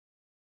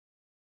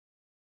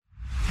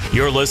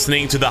You're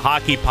listening to the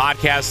Hockey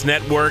Podcast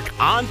Network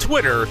on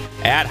Twitter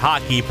at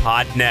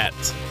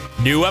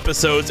HockeyPodNet. New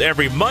episodes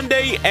every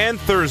Monday and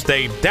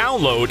Thursday.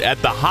 Download at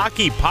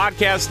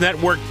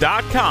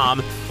thehockeypodcastnetwork.com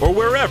or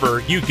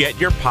wherever you get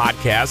your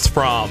podcasts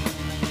from.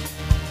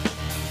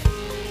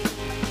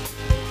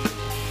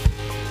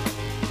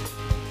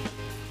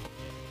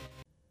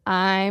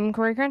 I'm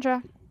Corey Crenshaw.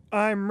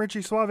 I'm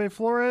Richie Suave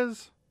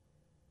Flores.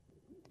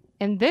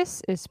 And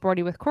this is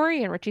Sporty with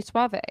Corey and Richie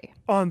Suave.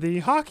 On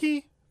the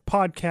Hockey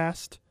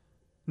Podcast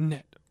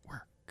Network.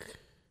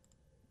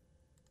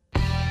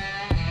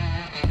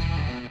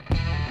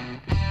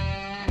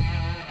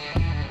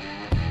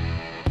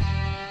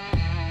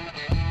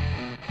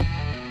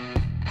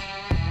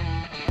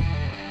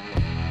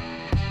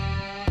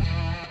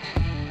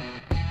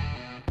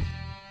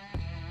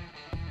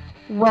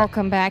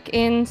 Welcome back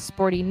in,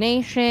 Sporty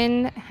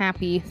Nation.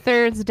 Happy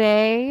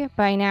Thursday.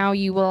 By now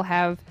you will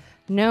have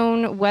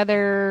known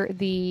whether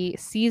the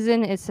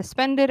season is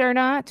suspended or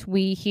not.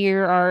 We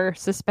here are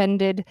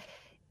suspended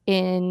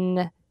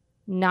in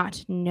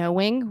not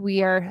knowing.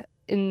 We are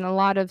in a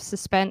lot of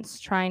suspense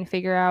trying to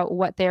figure out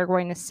what they're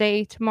going to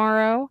say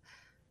tomorrow.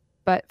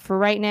 But for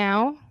right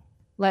now,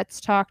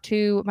 let's talk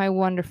to my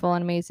wonderful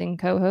and amazing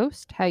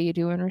co-host. How you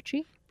doing,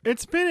 Richie?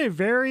 It's been a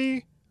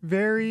very,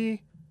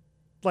 very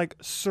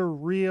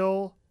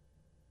surreal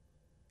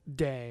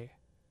day.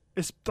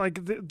 It's like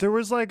there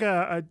was like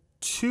a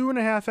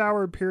 2.5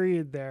 hour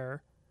period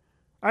there.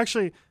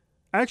 Actually,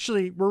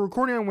 we're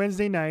recording on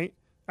Wednesday night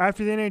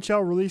after the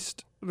NHL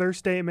released their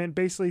statement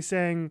basically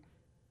saying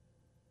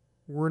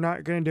we're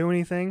not going to do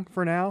anything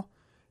for now.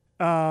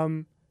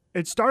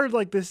 It started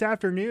like this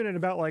afternoon at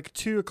about like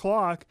 2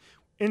 o'clock,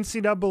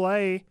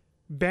 NCAA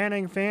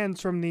banning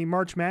fans from the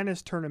March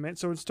Madness tournament.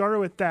 So it started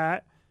with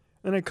that.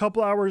 And a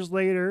couple hours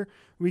later,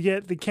 we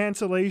get the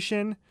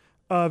cancellation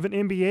of an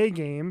NBA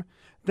game.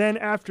 Then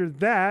after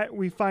that,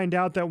 we find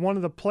out that one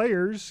of the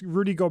players,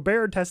 Rudy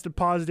Gobert, tested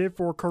positive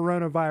for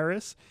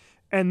coronavirus.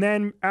 And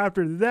then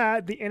after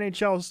that, the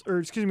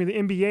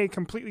NBA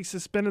completely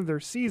suspended their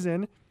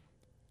season.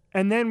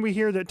 And then we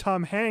hear that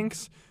Tom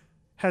Hanks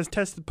has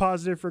tested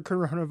positive for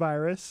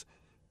coronavirus.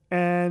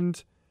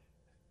 And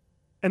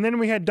then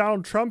we had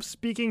Donald Trump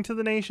speaking to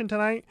the nation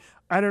tonight.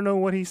 I don't know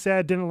what he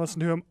said. Didn't listen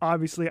to him.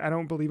 Obviously, I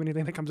don't believe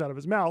anything that comes out of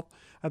his mouth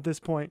at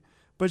this point.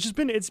 But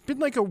it's been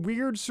like a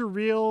weird,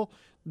 surreal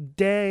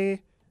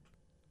day.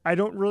 I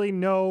don't really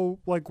know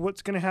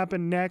what's going to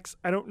happen next.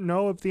 I don't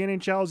know if the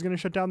NHL is going to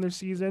shut down their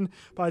season.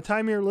 By the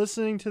time you're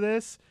listening to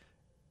this,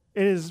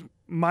 it is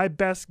my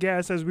best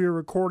guess as we were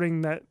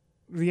recording that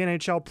the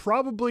NHL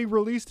probably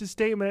released a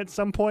statement at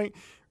some point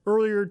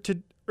earlier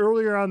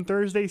on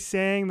Thursday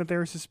saying that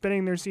they're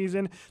suspending their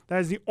season.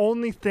 That is the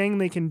only thing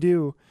they can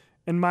do,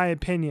 in my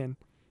opinion,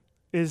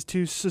 is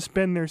to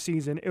suspend their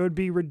season. It would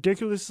be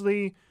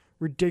ridiculously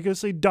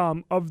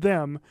dumb of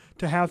them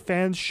to have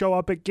fans show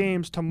up at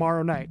games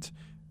tomorrow night.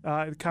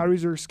 The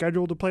Coyotes are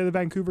scheduled to play the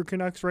Vancouver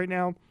Canucks right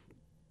now,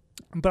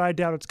 but I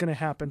doubt it's going to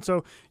happen.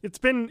 So it's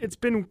been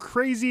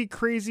crazy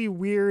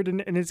weird,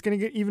 and it's going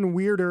to get even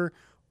weirder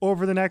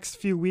over the next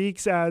few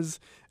weeks as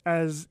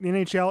the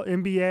NHL,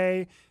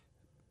 NBA,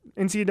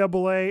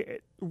 NCAA,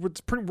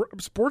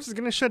 sports is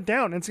going to shut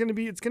down. It's going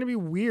to be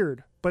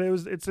weird, but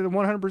it's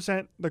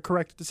 100% the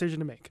correct decision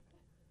to make.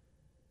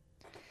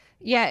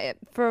 Yeah,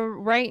 for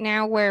right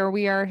now where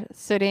we are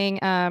sitting,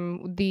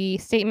 the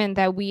statement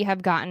that we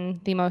have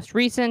gotten, the most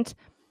recent,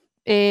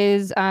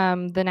 is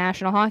the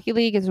National Hockey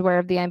League is aware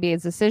of the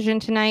NBA's decision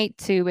tonight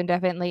to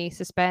indefinitely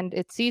suspend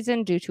its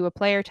season due to a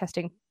player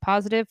testing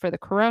positive for the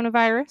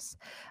coronavirus.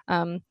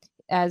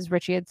 As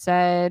Richie had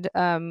said,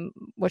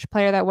 which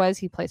player that was,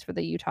 he plays for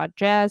the Utah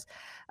Jazz.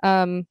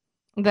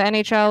 The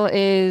NHL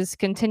is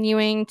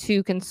continuing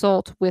to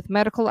consult with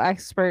medical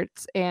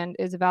experts and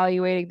is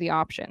evaluating the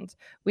options.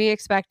 We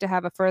expect to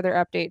have a further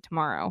update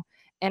tomorrow.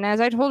 And as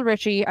I told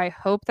Richie, I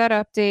hope that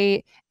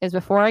update is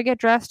before I get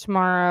dressed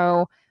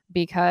tomorrow,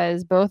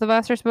 because both of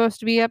us are supposed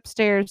to be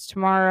upstairs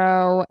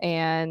tomorrow,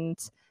 and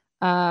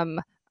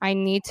I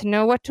need to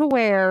know what to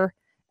wear.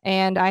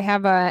 And I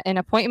have an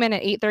appointment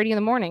at 8:30 in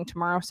the morning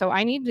tomorrow, so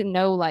I need to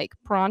know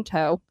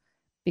pronto,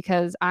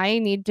 because I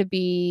need to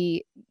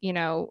be,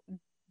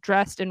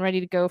 dressed and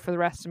ready to go for the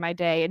rest of my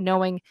day, and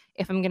knowing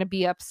if I'm going to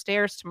be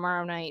upstairs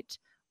tomorrow night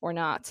or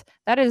not.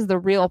 That is the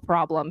real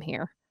problem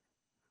here.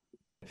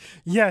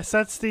 Yes,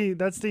 that's the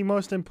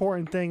most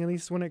important thing, at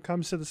least when it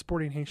comes to the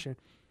Sporting Nation.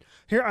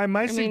 Here,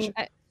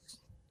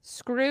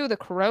 screw the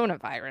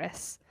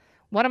coronavirus.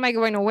 What am I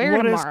going to wear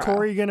tomorrow? What is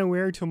Corey going to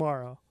wear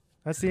tomorrow?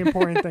 That's the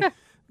important thing.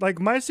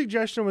 My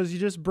suggestion was you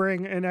just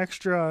bring an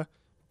extra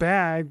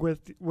bag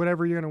with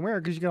whatever you're going to wear,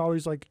 because you can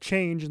always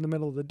change in the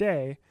middle of the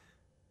day,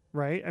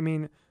 right? I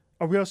mean,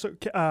 we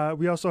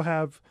also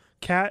have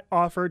Kat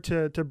offered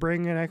to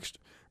bring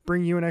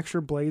you an extra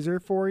blazer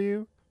for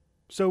you.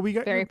 So we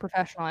got very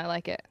professional. I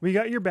like it. We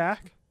got your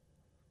back.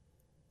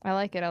 I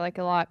like it. I like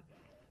it a lot.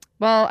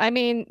 Well, I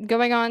mean,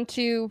 going on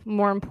to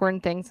more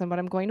important things than what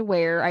I'm going to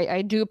wear,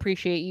 I do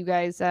appreciate you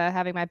guys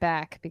having my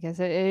back because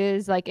it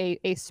is like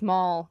a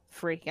small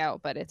freak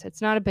out, but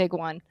it's not a big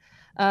one.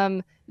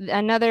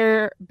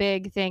 Another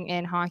big thing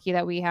in hockey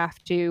that we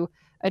have to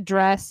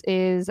address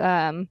is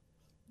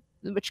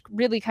which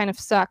really kind of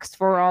sucks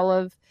for all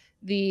of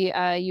the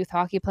youth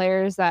hockey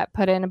players that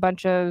put in a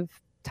bunch of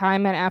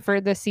time and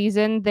effort this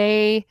season.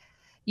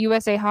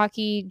 USA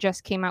Hockey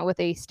just came out with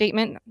a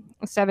statement,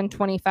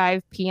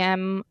 7:25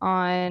 p.m.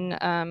 on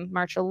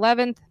March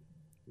 11th,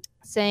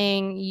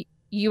 saying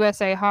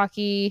USA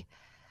Hockey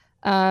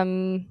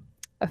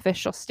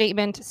official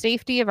statement: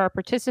 safety of our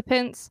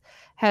participants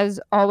has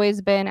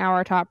always been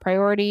our top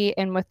priority,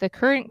 and with the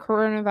current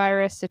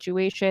coronavirus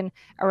situation,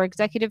 our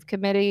executive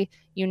committee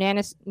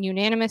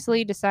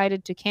unanimously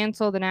decided to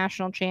cancel the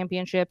national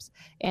championships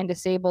and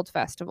disabled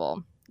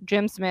festival.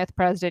 Jim Smith,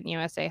 President,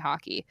 USA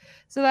Hockey.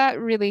 So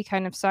that really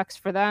kind of sucks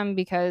for them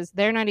because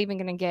they're not even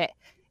going to get,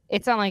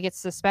 it's not like it's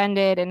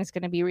suspended and it's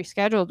going to be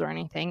rescheduled or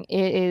anything.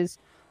 It is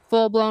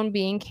full blown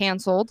being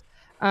canceled.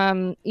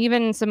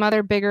 Even some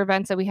other bigger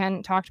events that we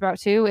hadn't talked about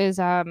too is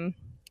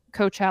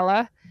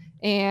Coachella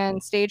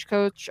and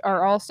Stagecoach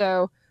are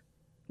also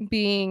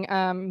being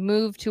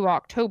moved to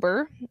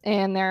October,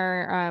 and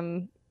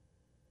they're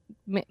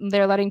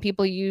letting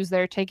people use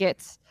their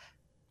tickets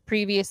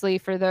previously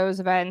for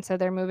those events, so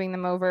they're moving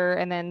them over,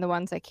 and then the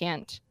ones that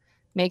can't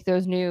make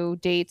those new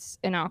dates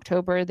in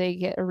October, they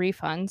get a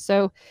refund.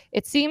 So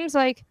it seems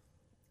like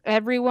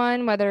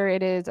everyone, whether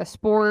it is a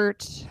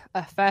sport,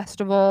 a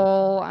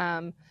festival,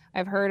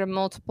 I've heard of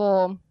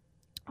multiple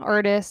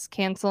artists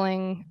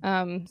canceling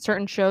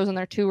certain shows on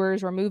their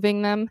tours or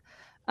moving them,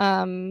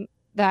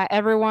 that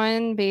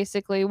everyone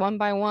basically one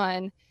by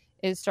one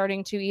is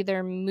starting to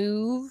either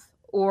move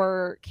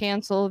or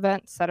cancel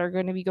events that are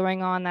going to be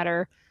going on that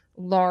are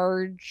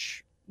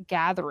large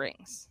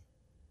gatherings.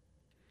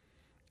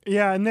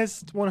 Yeah, and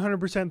that's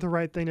 100% the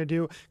right thing to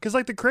do. Because,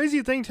 like, the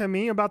crazy thing to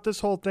me about this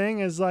whole thing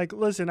is, like,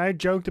 listen, I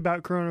joked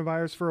about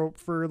coronavirus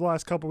for the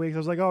last couple of weeks. I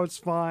was like, oh, it's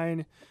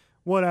fine,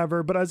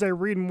 whatever. But as I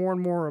read more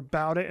and more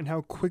about it and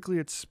how quickly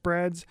it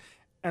spreads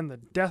and the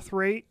death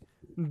rate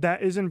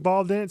that is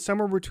involved in it,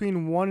 somewhere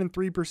between 1% and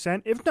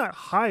 3%, if not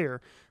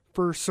higher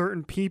for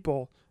certain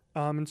people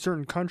in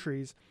certain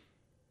countries,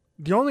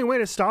 the only way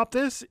to stop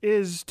this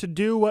is to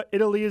do what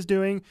Italy is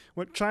doing,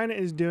 what China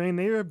is doing.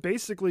 They have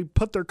basically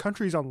put their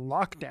countries on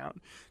lockdown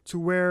to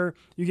where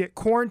you get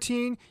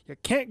quarantined, you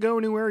can't go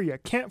anywhere, you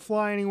can't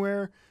fly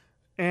anywhere,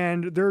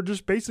 and they're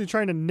just basically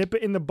trying to nip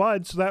it in the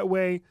bud so that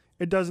way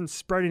it doesn't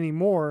spread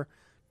anymore.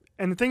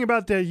 And the thing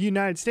about the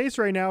United States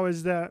right now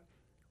is that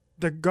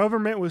the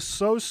government was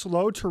so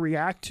slow to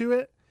react to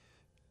it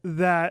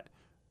that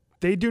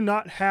they do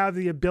not have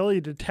the ability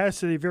to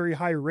test at a very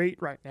high rate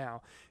right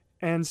now.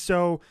 And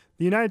so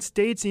the United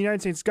States,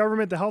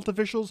 government, the health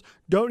officials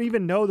don't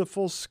even know the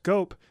full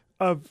scope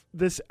of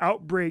this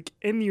outbreak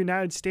in the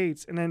United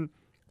States. And then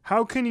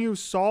how can you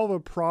solve a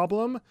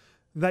problem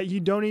that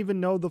you don't even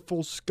know the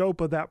full scope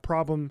of that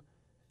problem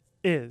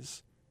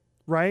is,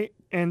 right?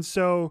 And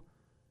so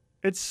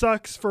it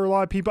sucks for a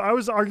lot of people. I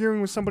was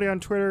arguing with somebody on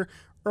Twitter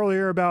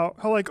earlier about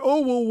how, like,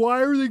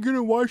 why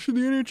should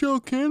the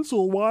NHL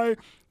cancel? Why?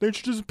 They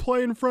should just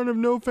play in front of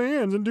no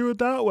fans and do it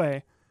that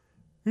way.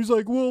 He's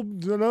like, well,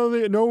 no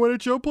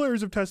NHL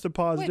players have tested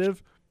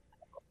positive.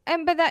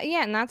 And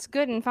that's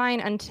good and fine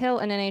until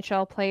an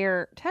NHL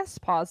player tests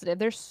positive.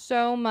 There's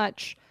so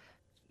much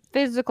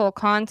physical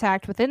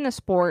contact within the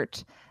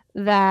sport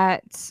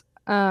that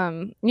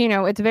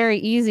it's very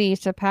easy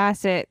to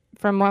pass it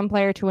from one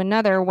player to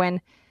another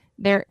when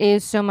there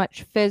is so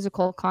much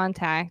physical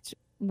contact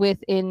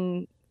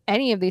within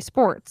any of these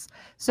sports.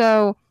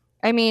 So,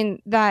 I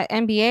mean, that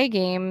NBA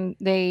game,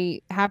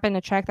 they happen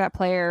to check that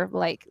player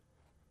like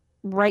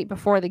right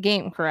before the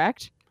game,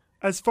 correct?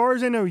 As far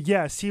as I know,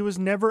 yes. He was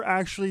never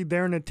actually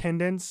there in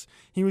attendance.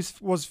 He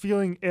was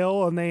feeling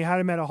ill, and they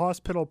had him at a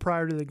hospital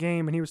prior to the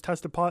game, and he was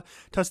tested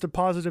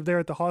positive there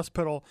at the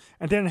hospital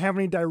and didn't have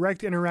any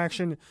direct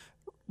interaction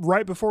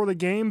right before the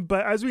game.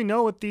 But as we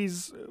know, with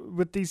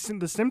the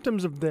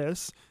symptoms of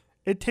this,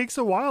 it takes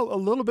a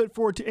little bit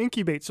for it to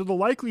incubate. So the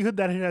likelihood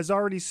that it has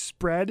already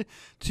spread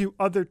to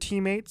other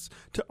teammates,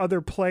 to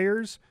other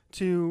players,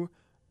 to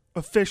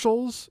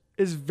officials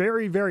is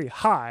very, very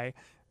high.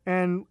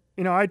 And,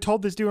 I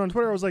told this dude on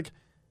Twitter, I was like,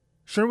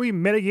 shouldn't we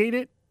mitigate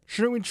it?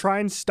 Shouldn't we try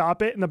and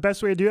stop it? And the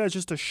best way to do that is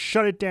just to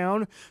shut it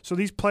down so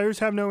these players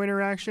have no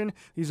interaction,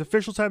 these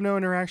officials have no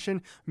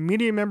interaction,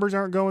 media members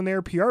aren't going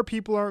there, PR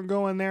people aren't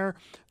going there,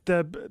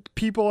 the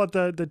people at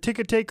the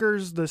ticket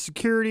takers, the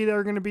security that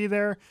are going to be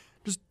there.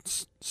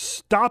 Just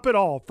stop it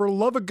all. For the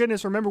love of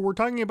goodness, remember, we're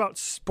talking about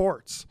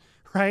sports,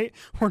 right?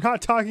 We're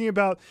not talking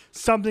about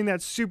something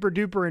that's super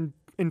duper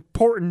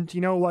important,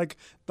 like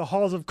the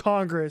halls of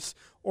Congress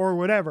or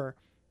whatever.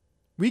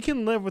 We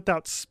can live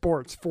without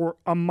sports for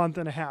a month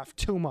and a half,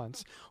 2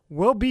 months.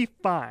 We'll be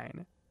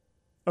fine,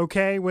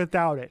 okay,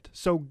 without it.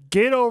 So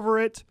get over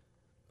it.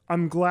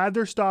 I'm glad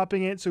they're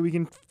stopping it so we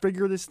can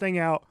figure this thing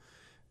out.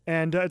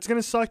 And it's going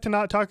to suck to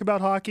not talk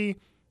about hockey,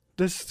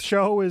 this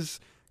show is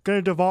going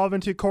to devolve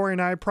into Corey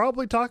and I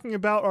probably talking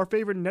about our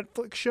favorite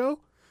Netflix show,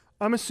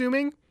 I'm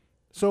assuming.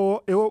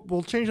 So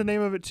we'll change the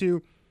name of it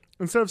to,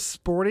 instead of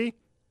Sporty,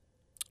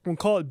 we'll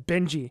call it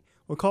Benji.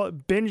 We'll call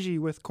it Benji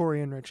with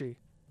Corey and Richie.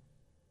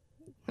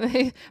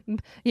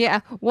 Yeah.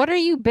 What are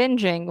you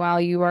binging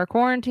while you are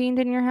quarantined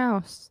in your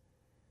house?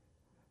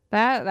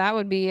 That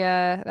would be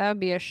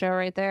a show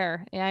right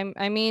there.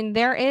 I mean,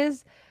 there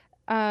is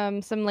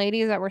some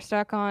ladies that were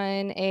stuck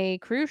on a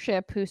cruise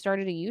ship who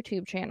started a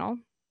YouTube channel.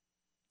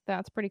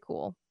 That's pretty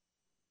cool.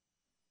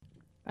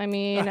 I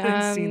mean, I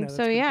haven't seen that. so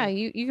That's pretty yeah, cool.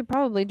 you could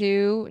probably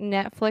do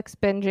Netflix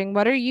binging.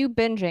 What are you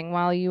binging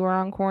while you are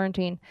on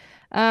quarantine?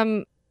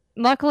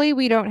 Luckily,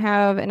 we don't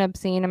have an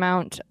obscene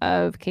amount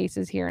of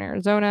cases here in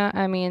Arizona.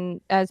 I mean,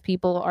 as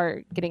people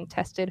are getting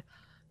tested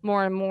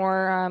more and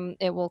more,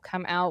 it will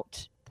come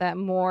out that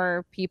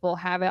more people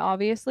have it,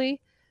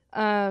 obviously.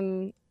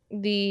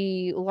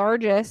 The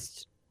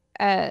largest,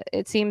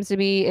 it seems to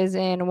be, is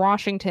in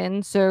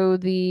Washington. So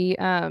the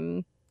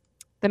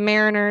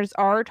Mariners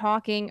are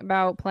talking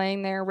about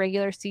playing their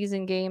regular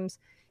season games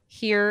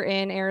here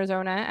in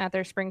Arizona at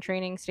their spring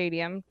training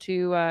stadium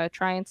to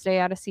try and stay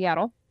out of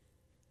Seattle.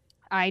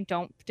 I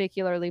don't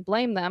particularly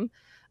blame them.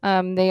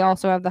 They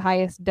also have the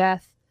highest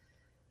death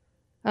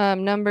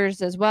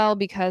numbers as well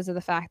because of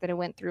the fact that it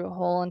went through a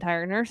whole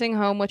entire nursing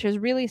home, which is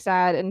really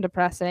sad and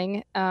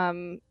depressing.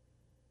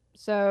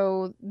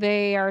 So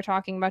they are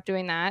talking about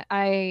doing that.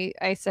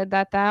 I said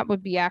that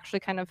would be actually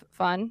kind of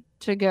fun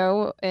to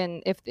go,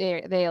 and if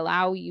they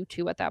allow you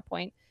to at that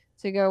point,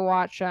 to go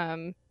watch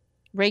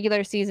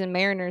regular season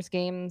Mariners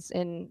games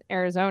in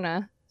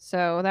Arizona.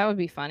 So that would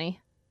be funny.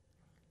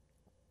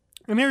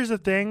 And here's the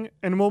thing,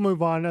 and we'll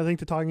move on, I think,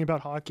 to talking about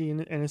hockey in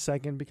a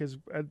second, because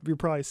you're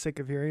probably sick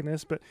of hearing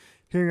this, but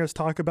hearing us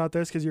talk about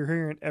this because you're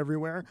hearing it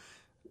everywhere,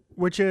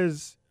 which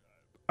is,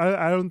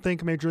 I don't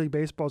think Major League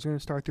Baseball is going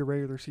to start their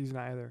regular season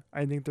either.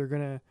 I think they're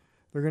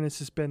gonna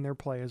suspend their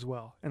play as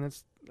well, and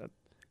that's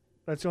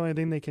the only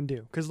thing they can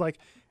do. Because like,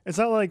 it's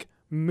not like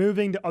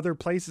moving to other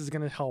places is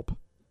going to help.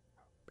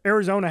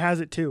 Arizona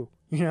has it too,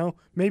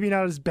 maybe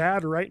not as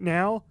bad right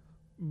now,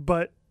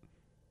 but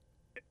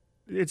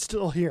it's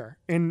still here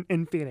in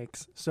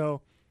Phoenix.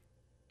 So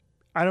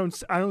I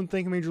don't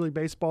think Major League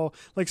Baseball,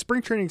 like,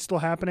 spring training is still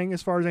happening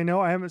as far as I know.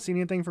 I haven't seen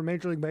anything from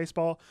Major League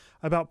Baseball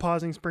about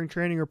pausing spring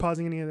training or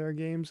pausing any of their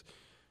games.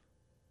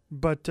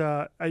 But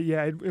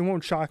yeah, it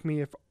won't shock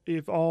me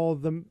if all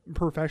the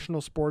professional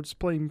sports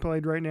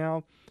played right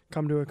now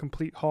come to a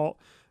complete halt.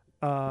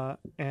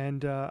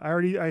 And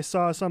I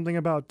saw something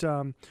about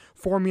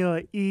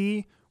Formula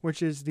E,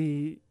 which is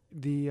the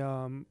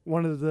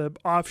one of the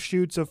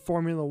offshoots of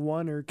Formula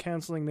One, are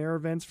canceling their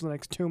events for the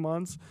next 2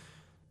 months.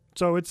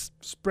 So it's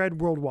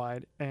spread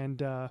worldwide, and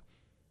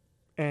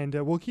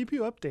we'll keep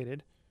you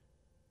updated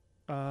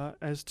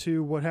as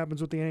to what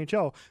happens with the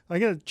NHL.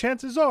 Again,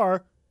 chances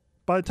are,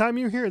 by the time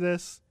you hear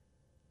this,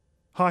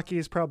 hockey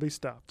is probably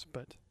stopped.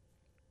 But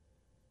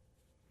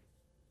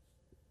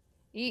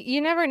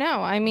you never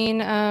know. I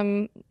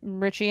mean,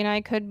 Richie and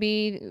I could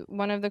be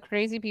one of the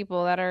crazy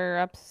people that are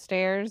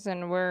upstairs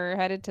and we're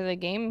headed to the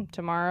game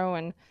tomorrow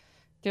and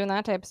doing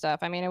that type of stuff.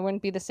 I mean, it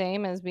wouldn't be the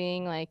same as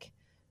being like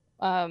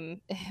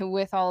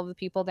with all of the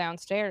people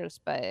downstairs,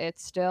 but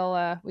it's still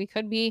that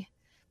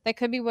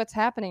could be what's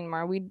happening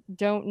tomorrow. We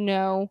don't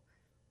know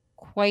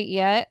quite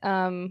yet,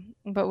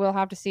 but we'll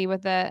have to see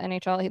with the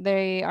NHL.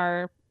 They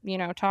are,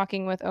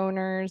 talking with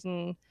owners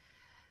and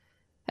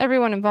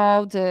everyone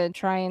involved to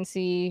try and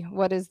see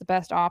what is the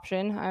best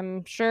option.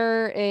 I'm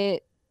sure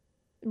it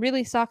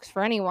really sucks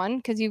for anyone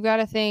because you've got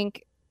to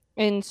think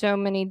in so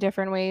many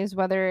different ways,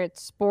 whether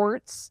it's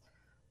sports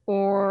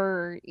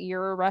or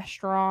you're a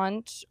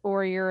restaurant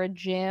or you're a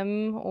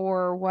gym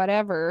or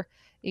whatever.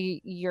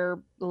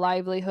 Your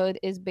livelihood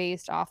is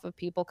based off of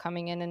people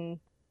coming in and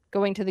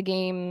going to the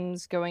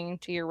games, going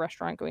to your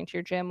restaurant, going to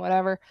your gym,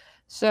 whatever.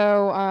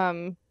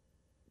 So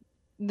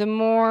the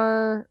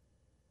more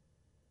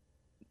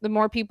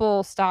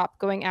people stop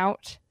going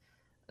out,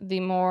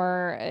 the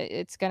more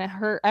it's going to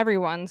hurt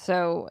everyone.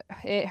 So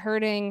it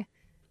hurting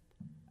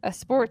a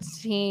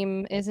sports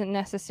team isn't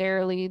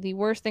necessarily the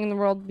worst thing in the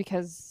world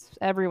because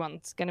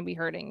everyone's going to be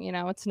hurting.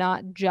 It's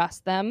not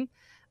just them.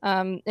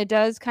 It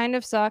does kind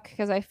of suck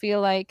because I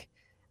feel like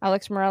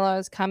Alex Morello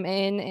has come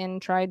in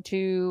and tried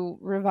to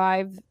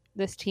revive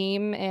this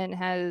team and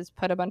has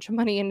put a bunch of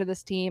money into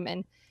this team,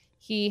 and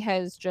he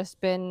has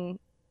just been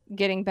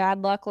getting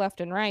bad luck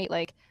left and right.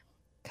 Like,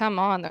 come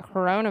on, the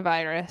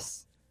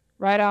coronavirus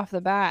right off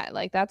the bat,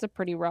 like, that's a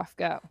pretty rough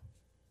go.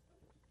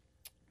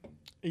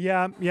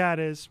 yeah, it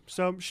is.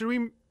 So should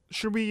we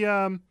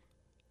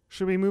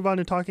move on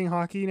to talking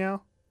hockey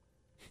now?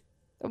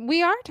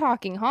 We are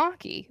talking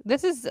hockey.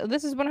 This is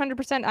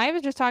 100%. I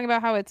was just talking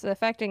about how it's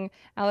affecting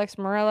Alex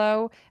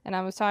Morello, and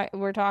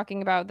we're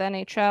talking about the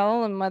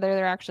NHL and whether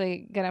they're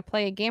actually going to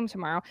play a game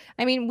tomorrow.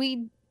 I mean,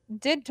 we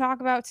did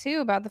talk about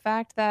the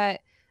fact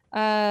that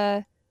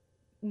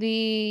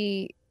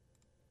the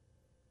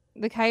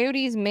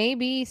Coyotes may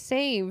be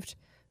saved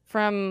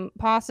from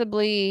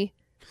possibly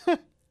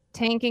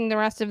tanking the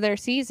rest of their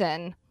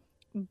season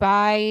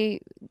by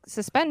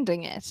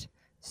suspending it.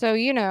 So,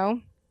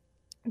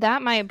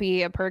 that might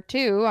be a perk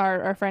too.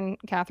 Our friend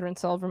Catherine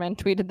Silverman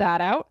tweeted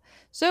that out.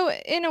 So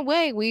in a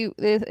way,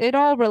 it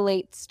all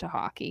relates to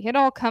hockey. It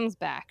all comes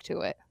back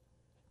to it.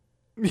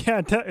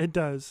 Yeah, it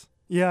does.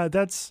 Yeah,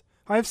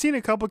 I've seen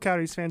a couple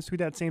Coyotes fans tweet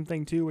that same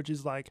thing too, which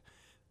is like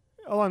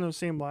along those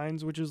same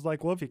lines, which is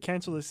like, well, if you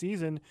cancel the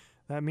season,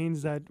 that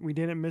means that we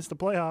didn't miss the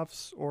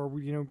playoffs, or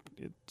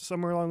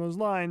somewhere along those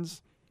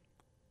lines.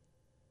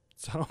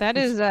 So that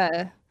is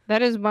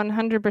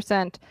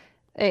 100%.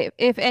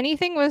 If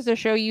anything was to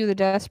show you the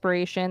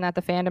desperation that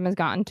the fandom has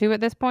gotten to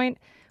at this point,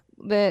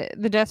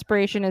 the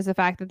desperation is the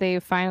fact that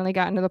they've finally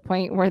gotten to the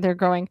point where they're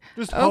going,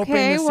 just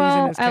okay,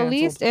 well, at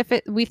least if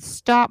we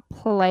stop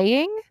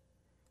playing,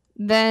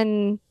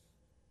 then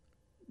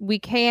we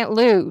can't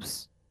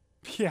lose.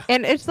 Yeah.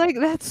 And it's like,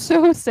 that's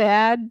so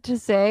sad to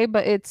say,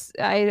 but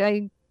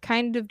I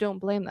kind of don't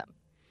blame them.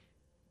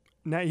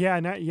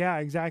 Yeah,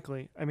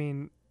 exactly. I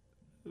mean,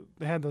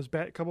 they had those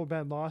couple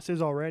bad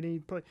losses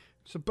already.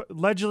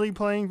 Allegedly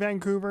playing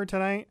Vancouver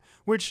tonight,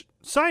 which,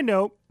 side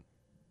note,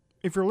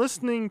 if you're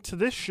listening to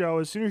this show,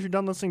 as soon as you're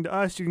done listening to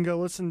us, you can go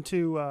listen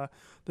to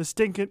the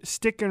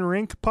Stick and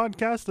Rink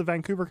podcast, the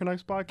Vancouver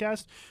Canucks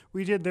podcast.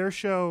 We did their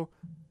show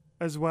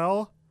as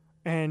well,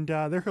 and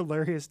they're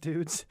hilarious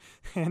dudes.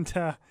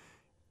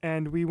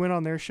 And we went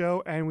on their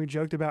show, and we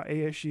joked about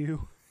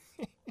ASU.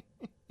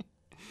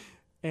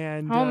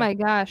 And oh my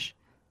gosh.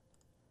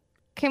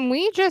 Can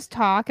we just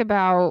talk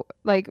about,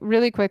 like,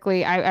 really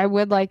quickly, I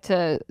would like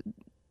to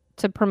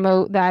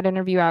promote that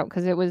interview out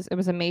because it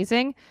was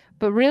amazing.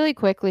 But really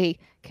quickly,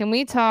 can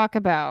we talk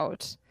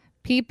about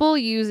people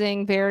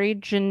using very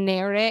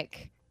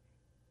generic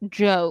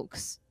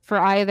jokes for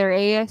either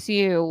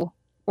ASU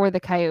or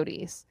the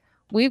Coyotes?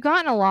 We've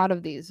gotten a lot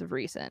of these of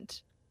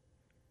recent.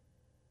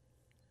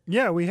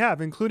 Yeah, we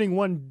have, including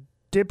one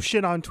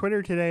dipshit on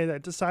Twitter today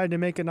that decided to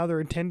make another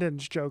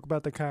attendance joke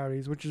about the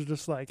Coyotes, which is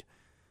just like,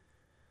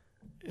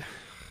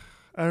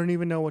 I don't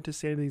even know what to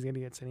say to these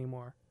idiots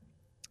anymore.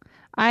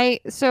 I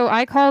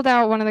called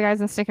out one of the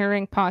guys in Stick and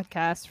Rink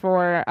podcast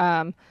for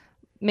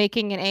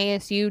making an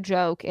ASU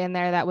joke in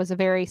there that was a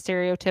very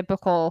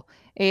stereotypical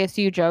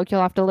ASU joke.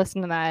 You'll have to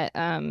listen to that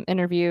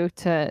interview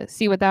to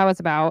see what that was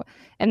about.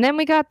 And then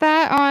we got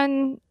that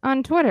on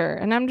Twitter,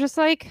 and I'm just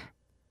like,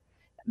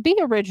 be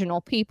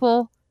original,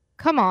 people.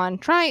 Come on,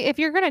 try, if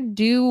you're gonna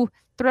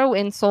throw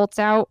insults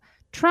out,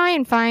 try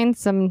and find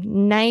some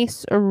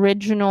nice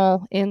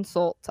original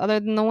insults other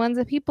than the ones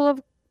that people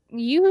have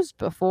used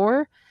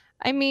before.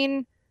 I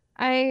mean,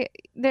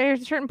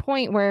 there's a certain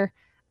point where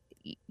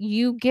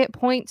you get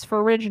points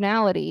for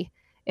originality.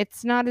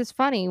 It's not as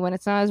funny when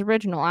it's not as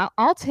original.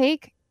 I'll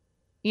take,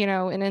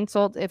 an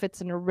insult if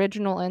it's an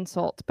original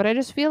insult, but I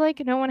just feel like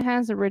no one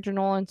has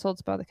original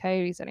insults about the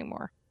Coyotes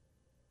anymore.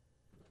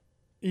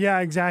 Yeah,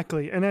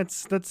 exactly. And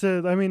it's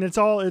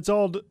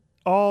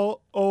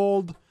all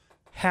old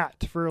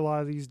hat for a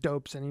lot of these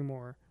dopes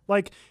anymore.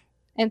 Like,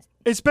 and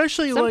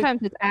especially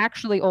sometimes it's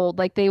actually old.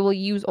 Like, they will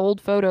use old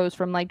photos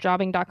from like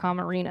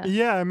jobbing.com arena.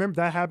 Yeah, I remember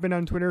that happened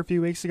on Twitter a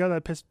few weeks ago.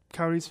 That pissed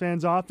Coyotes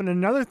fans off. And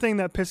another thing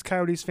that pissed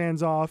Coyotes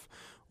fans off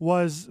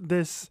was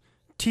this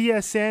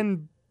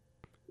TSN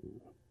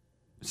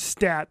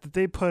stat that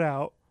they put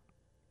out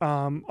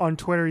on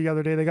Twitter the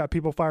other day. They got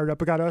people fired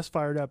up. It got us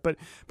fired up. But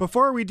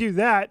before we do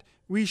that,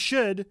 we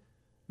should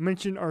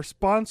mention our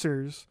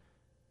sponsors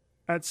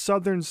at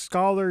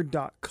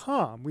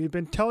southernscholar.com. We've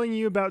been telling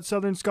you about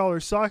Southern Scholar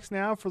socks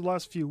now for the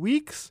last few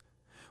weeks.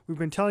 We've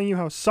been telling you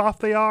how soft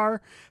they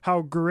are,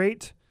 how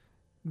great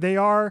they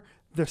are.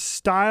 The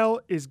style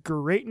is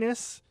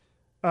greatness.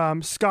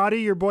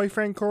 Scotty, your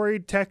boyfriend Corey,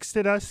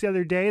 texted us the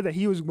other day that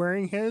he was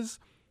wearing his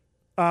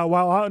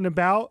while out and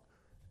about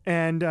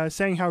and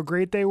saying how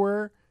great they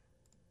were.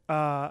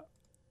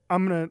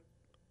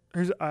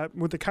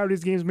 With the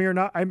Coyotes games, me or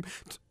not,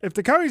 if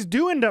the Coyotes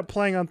do end up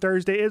playing on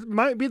Thursday, it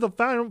might be the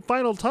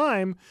final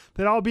time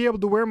that I'll be able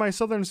to wear my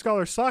Southern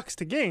Scholar socks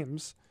to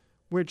games,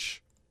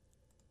 which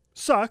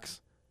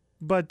sucks.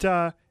 But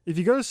if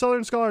you go to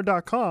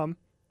southernscholar.com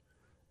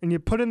and you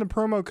put in the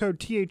promo code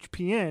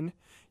THPN,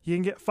 you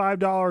can get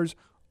 $5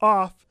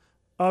 off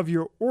of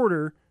your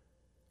order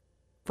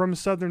from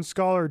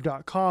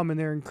southernscholar.com and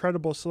their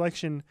incredible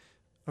selection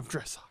of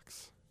dress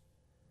socks.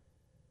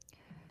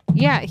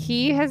 Yeah,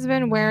 he has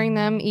been wearing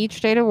them each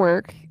day to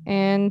work,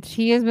 and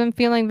he has been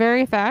feeling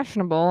very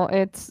fashionable.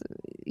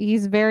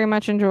 He's very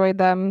much enjoyed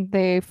them.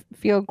 They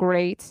feel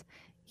great.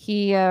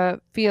 He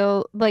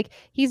feel like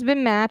he's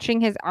been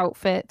matching his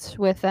outfit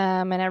with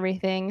them and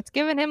everything. It's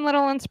given him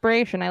little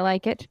inspiration. I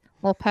like it.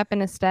 A little pep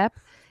in his step.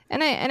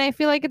 And I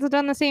feel like it's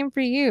done the same for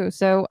you.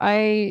 So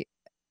I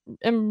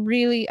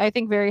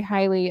think very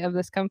highly of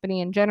this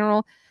company in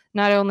general.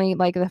 Not only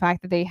like the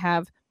fact that they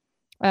have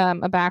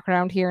a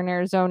background here in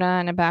Arizona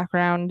and a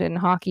background in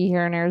hockey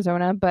here in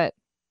Arizona, but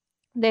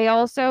they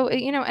also,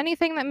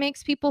 anything that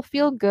makes people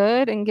feel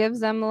good and gives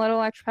them a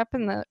little extra pep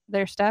in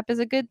their step is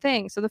a good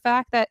thing. So the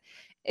fact that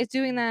it's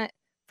doing that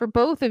for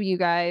both of you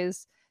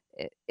guys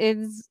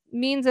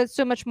means it's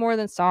so much more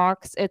than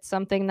socks. It's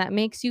something that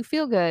makes you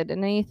feel good,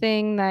 and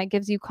anything that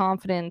gives you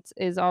confidence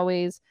is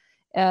always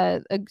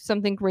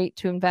something great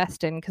to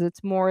invest in because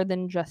it's more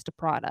than just a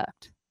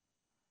product.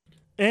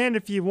 And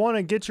if you want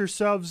to get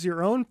yourselves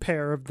your own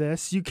pair of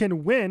this, you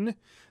can win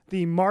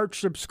the March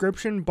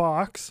subscription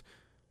box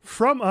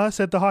from us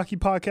at the Hockey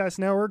Podcast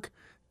Network.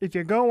 If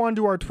you go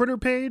onto our Twitter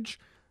page,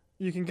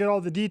 you can get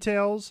all the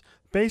details.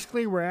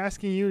 Basically, we're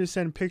asking you to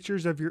send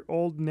pictures of your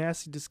old,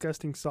 nasty,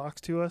 disgusting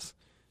socks to us.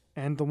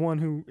 And the one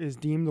who is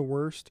deemed the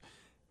worst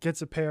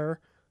gets a pair.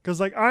 Because,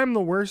 like, I'm the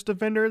worst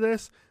offender of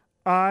this.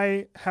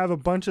 I have a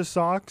bunch of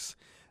socks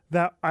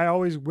that I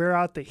always wear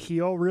out the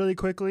heel really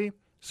quickly.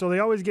 So they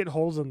always get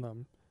holes in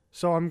them.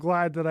 So I'm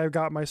glad that I've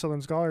got my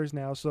Southern Scholars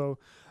now. So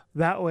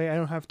that way I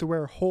don't have to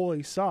wear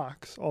holy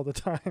socks all the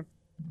time.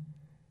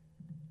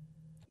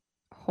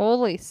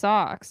 Holy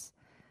socks.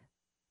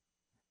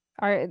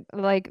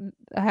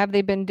 Have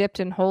they been dipped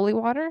in holy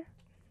water?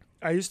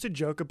 I used to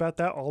joke about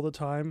that all the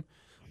time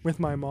with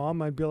my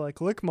mom. I'd be like,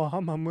 look,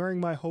 Mom, I'm wearing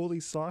my holy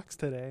socks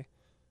today.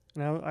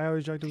 And I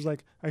always joked, I was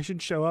like, I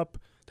should show up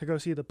to go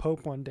see the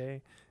Pope one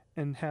day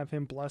and have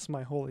him bless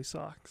my holy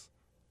socks.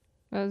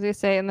 I was gonna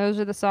say, and those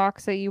are the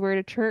socks that you wear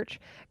to church.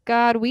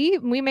 God, we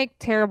make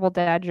terrible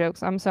dad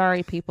jokes. I'm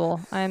sorry,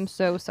 people. I'm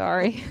so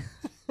sorry.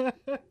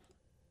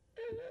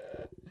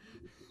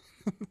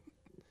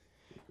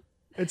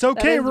 It's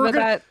okay.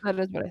 That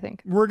is what I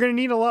think. We're gonna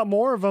need a lot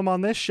more of them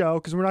on this show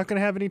because we're not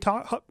gonna have any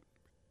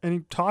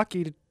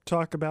talkie to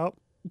talk about.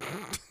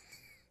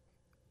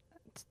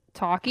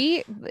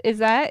 Talkie? Is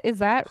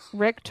that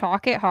Rick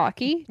Tocchet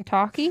hockey?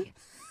 Talkie?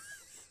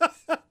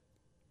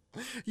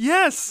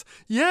 Yes,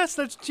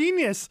 that's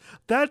genius.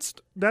 That's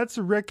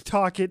Rick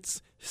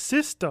Tocchet's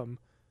system.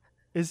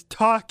 Is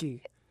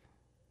talkie.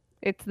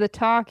 It's the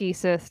talkie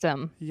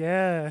system.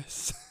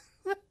 Yes.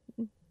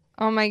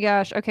 Oh my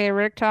gosh. Okay,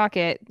 Rick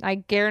Tocchet, I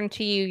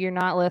guarantee you're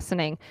not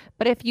listening.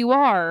 But if you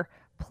are,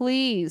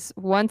 please,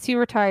 once you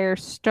retire,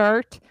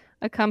 start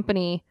a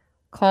company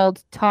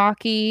called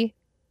Talkie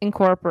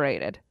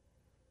Incorporated.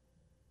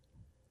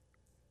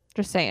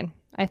 Just saying.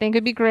 I think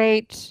it'd be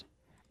great.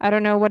 I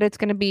don't know what it's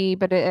going to be,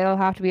 but it'll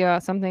have to be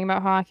something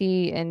about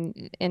hockey,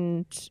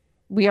 and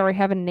we already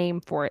have a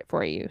name for it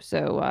for you.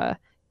 So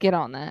get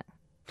on that.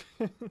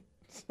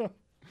 So,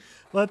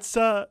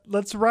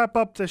 let's wrap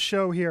up the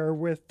show here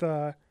with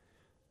a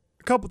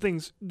couple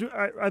things.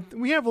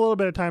 We have a little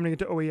bit of time to get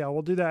to OEL.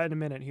 We'll do that in a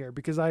minute here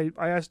because I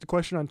asked a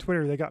question on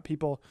Twitter that got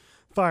people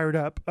fired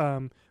up,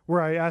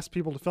 where I asked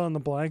people to fill in the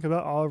blank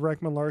about Oliver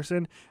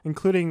Ekman-Larsson,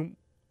 including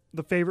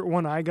the favorite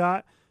one I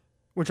got,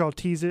 which I'll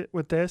tease it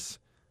with this.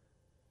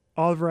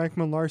 Oliver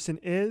Ekman-Larsson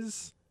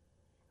is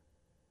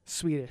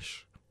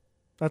Swedish.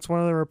 That's one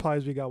of the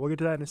replies we got. We'll get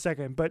to that in a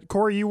second. But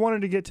Corey, you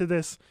wanted to get to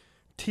this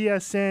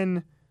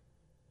TSN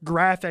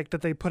graphic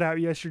that they put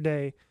out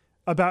yesterday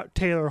about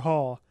Taylor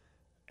Hall.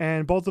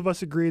 And both of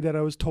us agreed that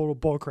it was total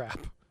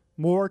bullcrap.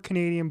 More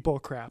Canadian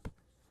bullcrap.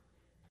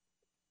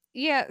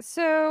 Yeah,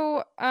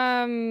 so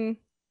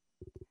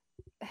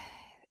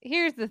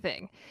here's the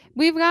thing.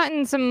 We've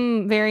gotten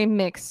some very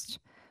mixed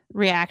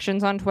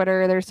reactions on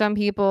Twitter. There's some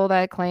people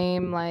that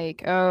claim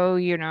like, oh,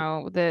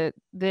 that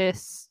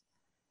this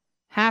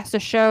has to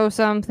show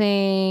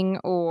something,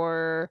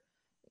 or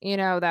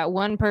that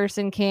one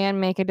person can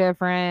make a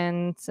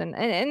difference, and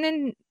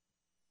then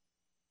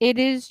it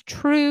is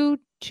true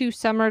to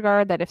some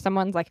regard that if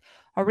someone's like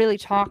a really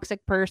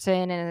toxic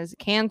person and has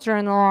cancer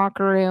in the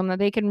locker room, that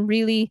they can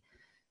really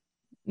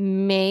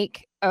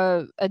make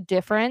a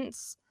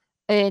difference.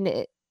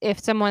 And if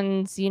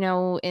someone's,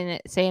 in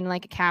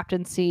like a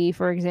captaincy,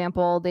 for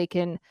example, they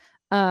can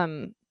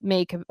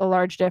make a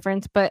large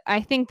difference. But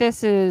I think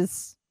this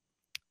is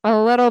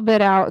a little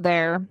bit out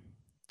there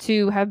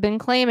to have been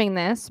claiming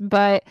this.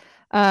 But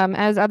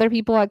as other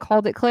people had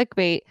called it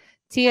clickbait,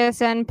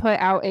 TSN put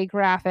out a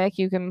graphic.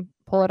 You can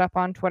pull it up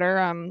on Twitter.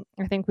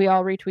 I think we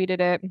all retweeted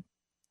it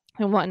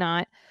and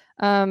whatnot,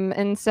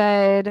 and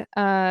said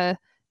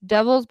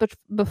Devils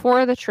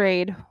before the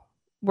trade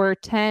were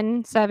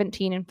 10,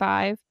 17, and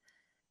 5.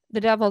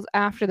 The Devils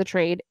after the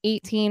trade,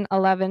 18,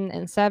 11,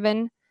 and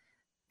 7.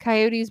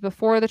 Coyotes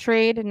before the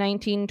trade,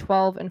 19,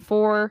 12, and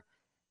 4.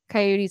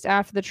 Coyotes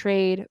after the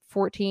trade,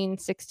 14,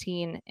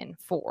 16, and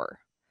 4.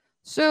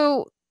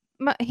 So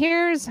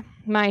here's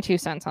my 2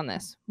 cents on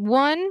this.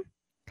 One,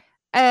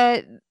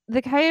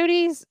 the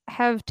Coyotes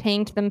have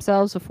tanked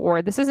themselves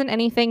before. This isn't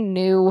anything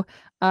new.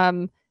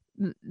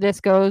 This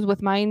goes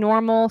with my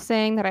normal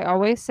saying that I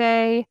always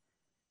say,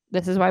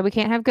 this is why we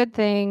can't have good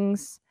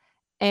things.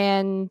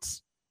 And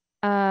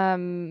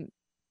so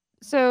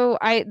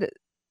that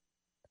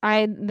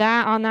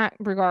on that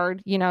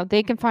regard,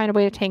 they can find a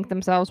way to tank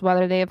themselves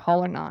whether they have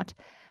Hull or not.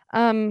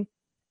 And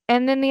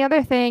then the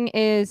other thing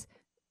is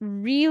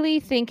really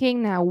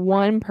thinking that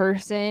one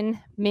person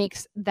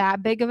makes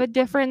that big of a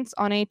difference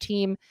on a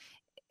team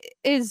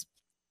is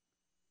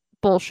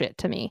bullshit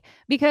to me,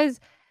 because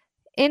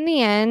in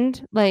the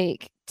end,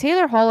 like,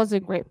 Taylor Hall is a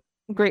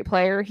great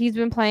player. He's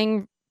been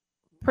playing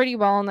pretty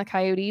well in the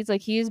Coyotes.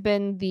 Like, he's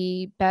been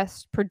the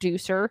best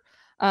producer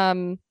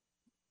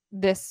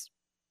this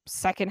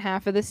second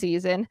half of the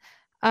season.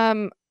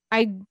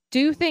 I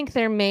do think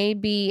there may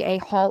be a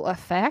Hall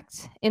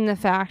effect in the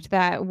fact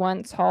that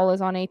once Hall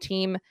is on a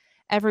team,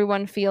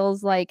 everyone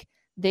feels like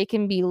they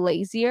can be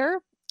lazier,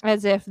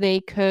 as if they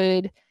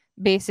could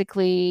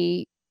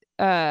basically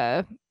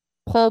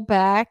pull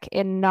back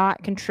and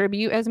not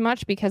contribute as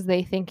much because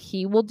they think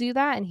he will do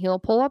that and he'll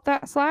pull up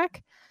that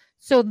slack.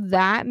 So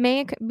that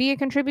may be a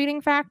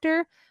contributing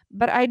factor,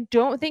 but I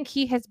don't think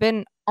he has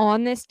been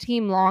on this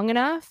team long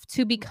enough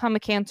to become a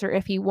Cancer.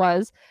 If he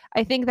was,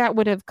 I think that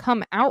would have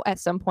come out at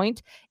some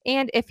point.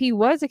 And if he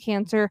was a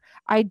Cancer,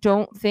 I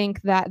don't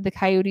think that the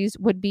Coyotes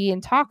would be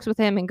in talks with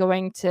him and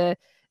going to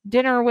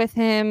dinner with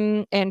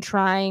him and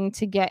trying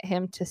to get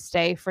him to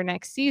stay for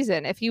next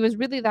season. If he was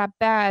really that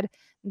bad,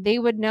 they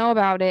would know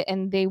about it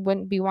and they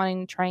wouldn't be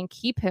wanting to try and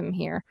keep him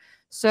here.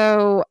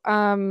 So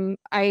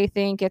I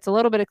think it's a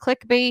little bit of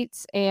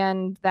clickbait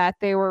and that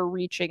they were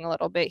reaching a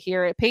little bit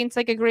here. It paints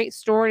like a great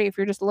story if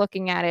you're just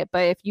looking at it,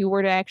 but if you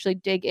were to actually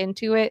dig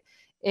into it,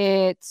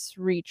 it's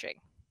reaching.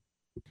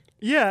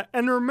 Yeah,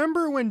 and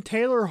remember when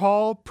Taylor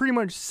Hall pretty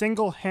much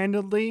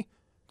single-handedly,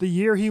 the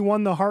year he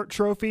won the Hart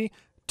Trophy,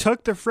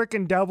 took the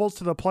frickin' Devils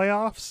to the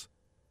playoffs?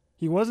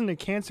 He wasn't a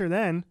Cancer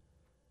then,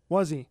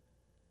 was he?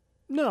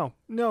 No,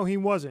 he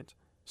wasn't.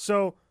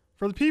 So,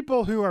 for the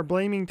people who are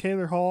blaming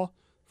Taylor Hall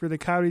for the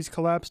Coyotes'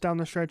 collapse down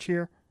the stretch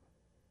here,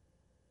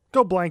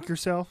 go blank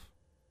yourself.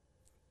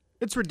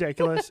 It's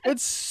ridiculous.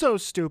 It's so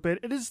stupid.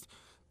 It is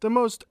the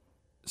most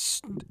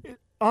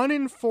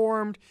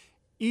uninformed,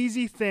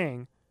 easy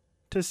thing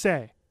to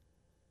say.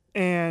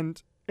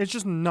 And it's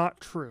just not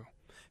true.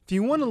 If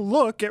you want to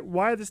look at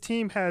why this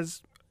team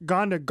has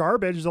gone to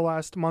garbage the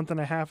last month and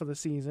a half of the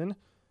season,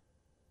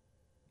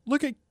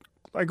 look at,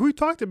 like we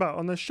talked about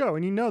on the show,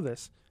 and you know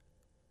this,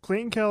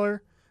 Clayton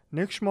Keller,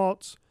 Nick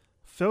Schmaltz,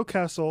 Phil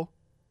Kessel,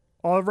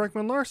 Oliver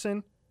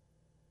Ekman-Larsson,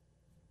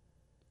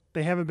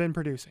 they haven't been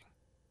producing.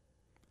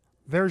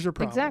 There's your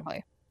problem.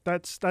 Exactly.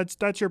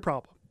 That's your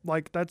problem.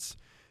 Like, that's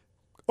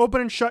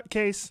open and shut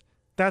case.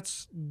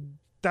 That's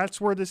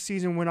where this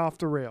season went off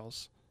the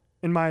rails,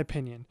 in my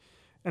opinion.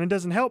 And it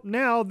doesn't help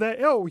now that,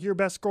 your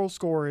best goal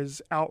scorer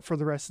is out for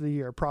the rest of the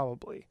year,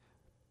 probably.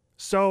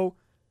 So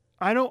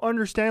I don't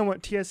understand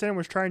what TSN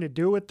was trying to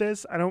do with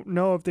this. I don't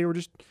know if they were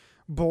just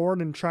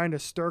bored and trying to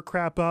stir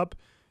crap up.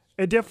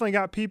 It definitely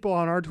got people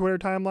on our Twitter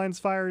timelines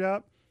fired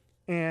up,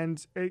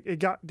 and it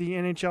got the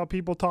NHL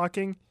people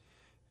talking.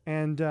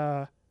 And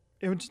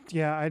it was just,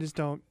 I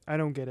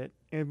don't get it.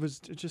 It was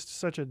just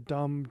such a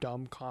dumb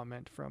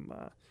comment from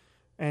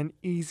an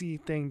easy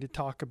thing to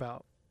talk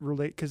about,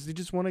 because they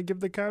just want to give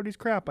the Coyotes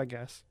crap, I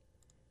guess.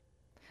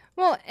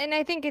 Well, and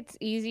I think it's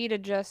easy to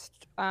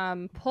just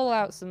pull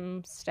out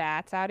some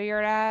stats out of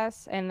your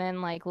ass and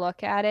then like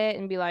look at it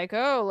and be like,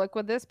 oh, look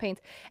what this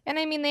paints. And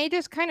I mean, they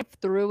just kind of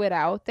threw it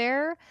out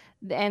there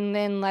and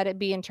then let it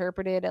be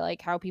interpreted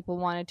like how people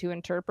wanted to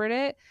interpret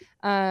it.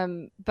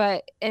 So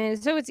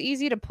it's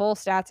easy to pull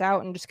stats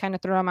out and just kind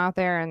of throw them out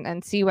there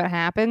and see what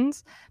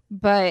happens.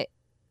 But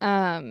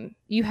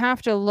you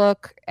have to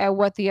look at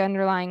what the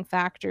underlying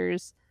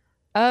factors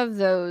of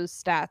those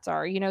stats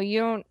are.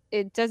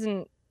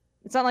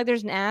 It's not like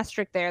there's an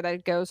asterisk there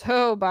that goes,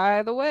 oh,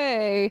 by the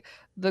way,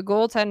 the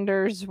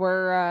goaltenders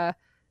were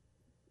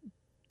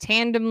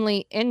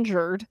tandemly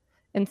injured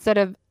instead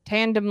of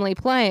tandemly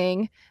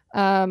playing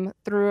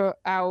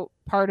throughout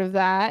part of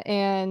that.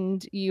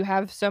 And you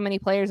have so many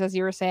players, as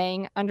you were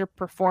saying,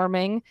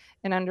 underperforming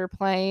and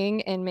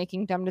underplaying and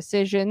making dumb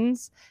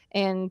decisions.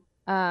 And,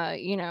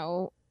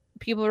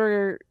 people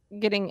are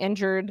getting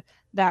injured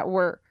that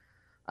were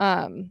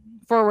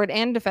forward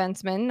and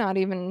defensemen, not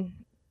even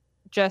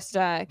just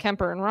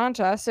Kemper and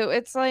Ranta. So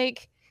it's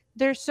like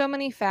there's so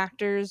many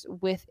factors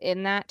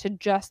within that to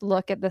just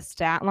look at the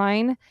stat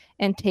line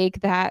and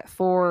take that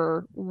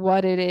for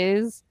what it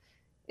is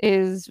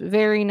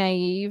very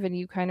naive, and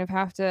you kind of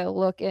have to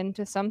look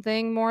into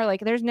something more. Like,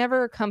 there's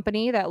never a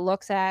company that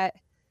looks at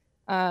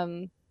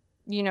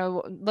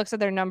looks at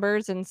their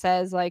numbers and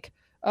says like,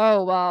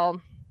 oh,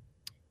 well,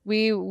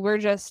 we're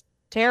just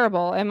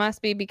terrible. It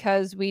must be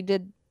because we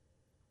did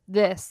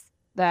this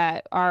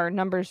that our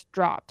numbers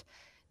dropped.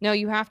 No,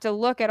 you have to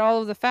look at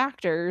all of the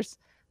factors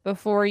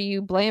before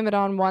you blame it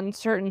on one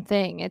certain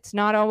thing. It's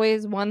not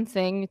always one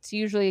thing. It's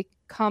usually a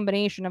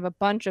combination of a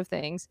bunch of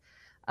things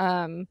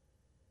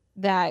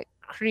that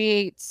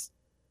creates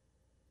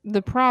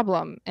the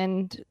problem.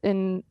 And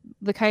in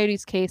the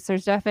Coyotes case,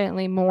 there's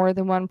definitely more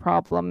than one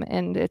problem,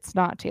 and it's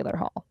not Taylor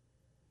Hall.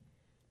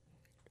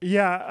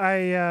 Yeah,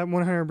 I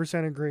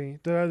 100% agree.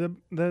 The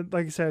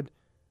like I said,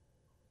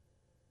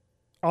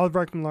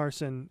 Oliver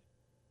Ekman-Larsson,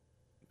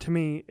 to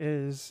me,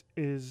 is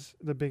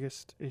the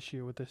biggest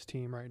issue with this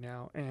team right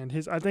now. And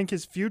I think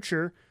his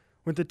future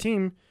with the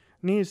team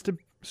needs to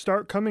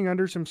start coming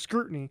under some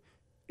scrutiny.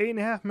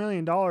 $8.5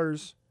 million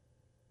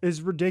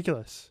is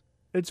ridiculous.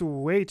 It's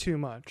way too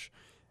much.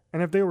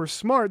 And if they were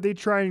smart, they'd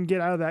try and get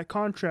out of that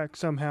contract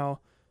somehow.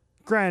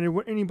 Granted,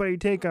 would anybody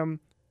take him?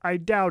 I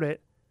doubt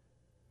it.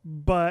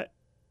 but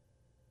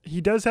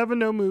he does have a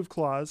no move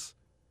clause.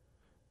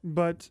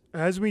 But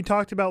as we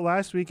talked about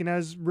last week, and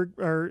as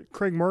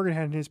Craig Morgan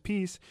had in his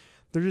piece,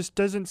 there just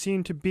doesn't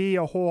seem to be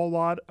a whole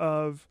lot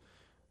of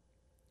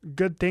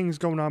good things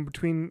going on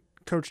between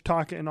Coach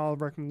Tocchet and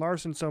Oliver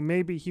Ekman-Larsson. So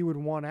maybe he would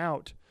want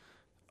out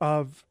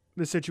of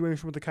the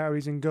situation with the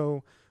Coyotes and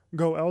go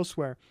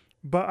elsewhere.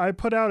 But I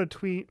put out a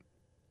tweet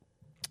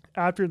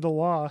after the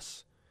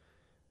loss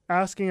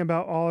asking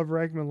about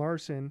Oliver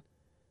Ekman-Larsson,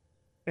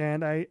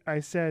 and I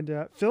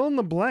said, fill in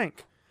the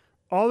blank.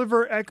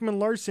 Oliver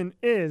Ekman-Larsson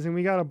is, and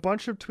we got a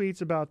bunch of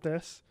tweets about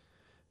this,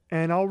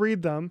 and I'll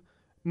read them.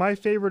 My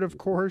favorite, of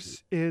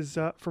course, is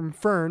from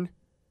Fern,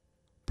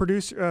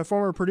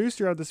 former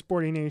producer of the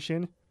Sporting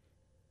Nation.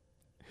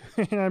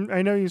 And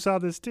I know you saw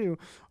this too.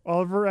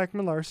 Oliver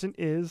Ekman-Larsson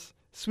is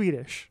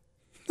Swedish.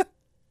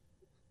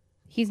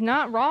 He's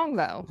not wrong,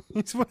 though.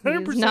 He's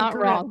 100% He's not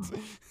correct. wrong.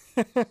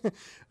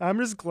 I'm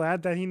just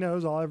glad that he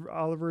knows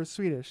Oliver is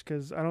Swedish,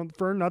 because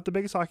Fern, not the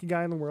biggest hockey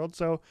guy in the world,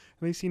 so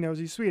at least he knows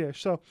he's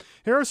Swedish. So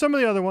here are some of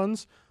the other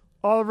ones.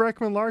 Oliver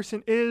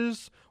Ekman-Larsson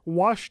is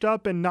washed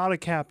up and not a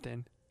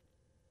captain.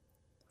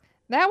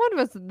 That one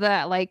was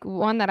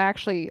one that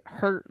actually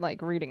hurt,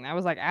 reading. That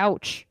was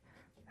ouch.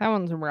 That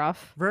one's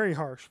rough. Very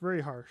harsh,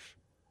 very harsh.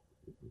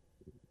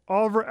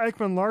 Oliver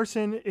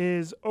Ekman-Larsson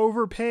is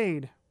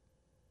overpaid.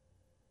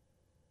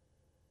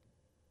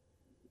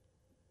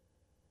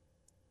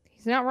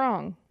 He's not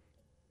wrong.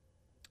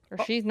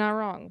 Or she's not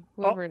wrong,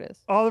 whoever it is.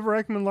 Oliver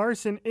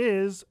Ekman-Larsson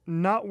is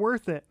not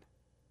worth it.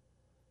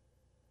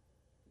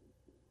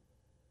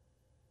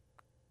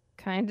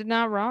 Kind of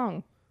not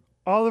wrong.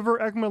 Oliver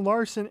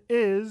Ekman-Larsson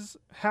is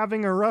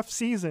having a rough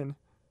season.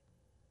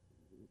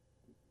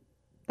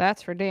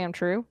 That's for damn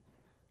true.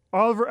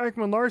 Oliver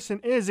Ekman-Larsson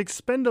is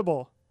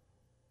expendable.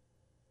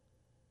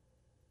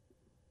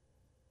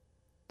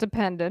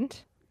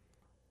 Dependent.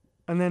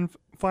 And then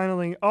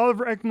finally,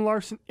 Oliver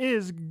Ekman-Larsson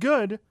is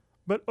good,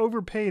 but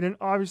overpaid and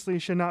obviously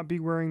should not be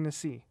wearing the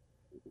C.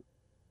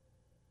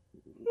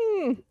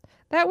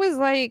 That was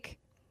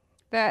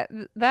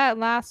that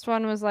last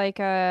one was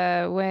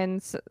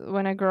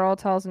when a girl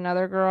tells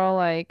another girl,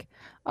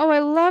 oh, I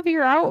love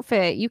your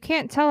outfit. You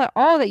can't tell at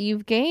all that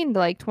you've gained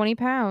 20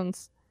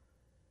 pounds.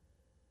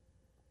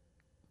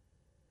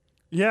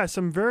 Yeah,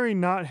 some very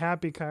not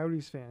happy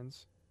Coyotes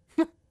fans.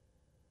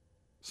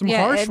 Some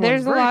yeah, harsh ones.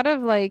 There's a lot of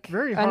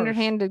very harsh.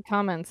 underhanded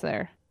comments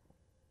there.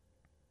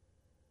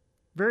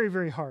 Very,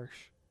 very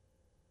harsh.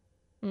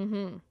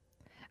 Mm-hmm.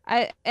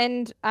 I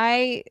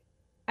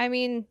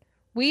mean,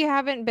 we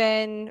haven't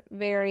been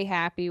very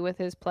happy with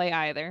his play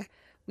either.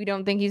 We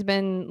don't think he's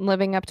been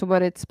living up to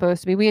what it's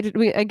supposed to be. We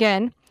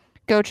again,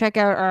 go check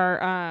out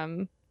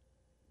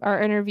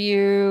our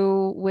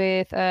interview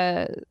with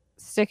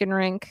Stick and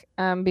Rink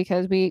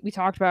because we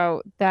talked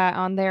about that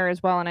on there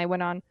as well, and I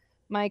went on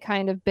my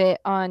kind of bit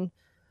on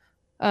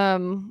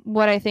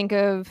what I think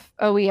of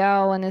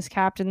OEL and his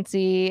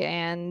captaincy,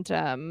 and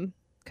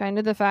kind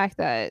of the fact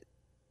that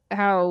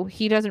how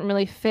he doesn't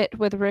really fit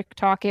with Rick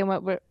Tocchet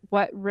and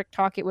what Rick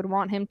Tocchet would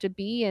want him to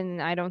be,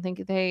 and I don't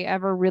think they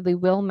ever really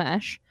will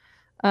mesh.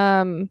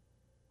 But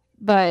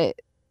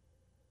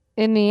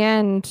in the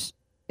end,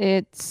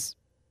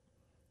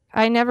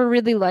 I never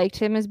really liked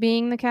him as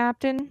being the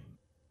captain.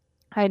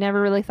 I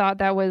never really thought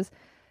that was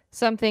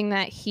something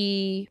that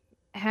he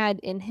had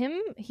in him.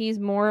 He's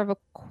more of a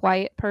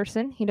quiet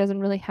person. He doesn't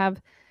really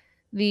have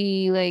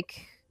the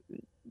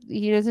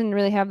he doesn't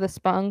really have the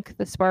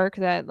spark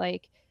that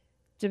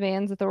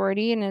demands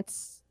authority, and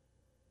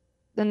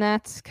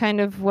that's kind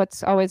of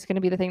what's always going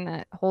to be the thing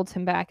that holds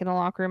him back in the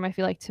locker room, I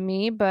feel like, to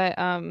me. But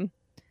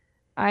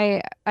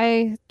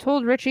I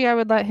told Richie I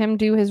would let him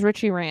do his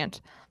Richie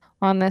rant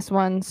on this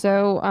one,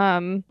 so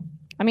I'm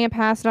gonna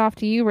pass it off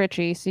to you,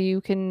 Richie, so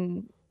you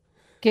can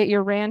get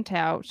your rant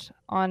out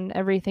on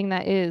everything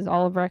that is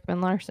Oliver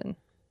Ekman-Larsson.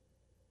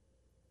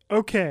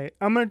 Okay,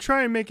 I'm gonna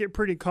try and make it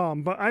pretty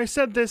calm, but I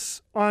said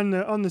this on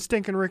the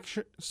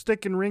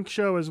Stick and Rink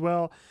show as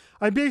well.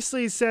 I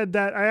basically said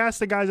that I asked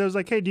the guys, I was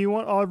like, hey, do you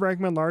want Oliver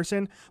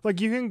Ekman-Larsson? You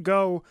can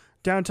go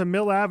down to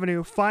Mill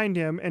Avenue, find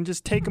him, and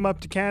just take him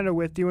up to Canada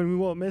with you, and we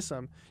won't miss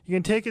him. You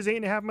can take his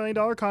 $8.5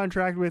 million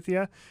contract with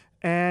you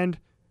and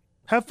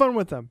have fun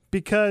with him,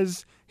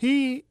 because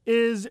he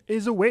is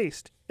a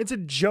waste. It's a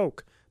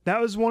joke. That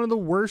was one of the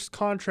worst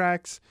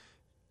contracts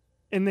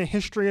in the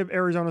history of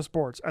Arizona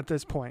sports at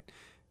this point.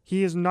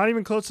 He is not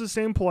even close to the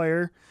same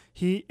player.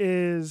 He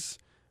is,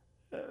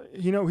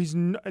 he's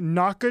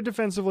not good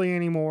defensively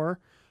anymore.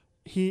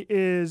 He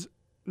is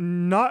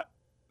not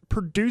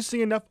producing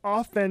enough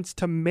offense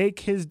to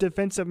make his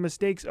defensive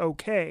mistakes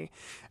okay.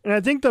 And I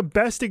think the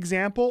best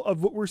example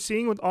of what we're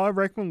seeing with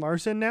Oliver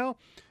Ekman-Larsson now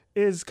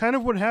is kind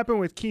of what happened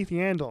with Keith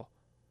Yandle,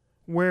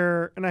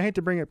 where, and I hate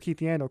to bring up Keith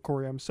Yandle,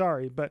 Corey, I'm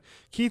sorry, but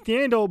Keith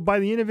Yandle, by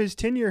the end of his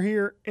tenure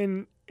here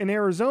in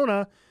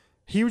Arizona,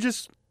 he was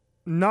just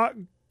not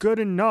good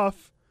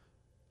enough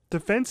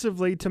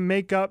defensively to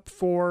make up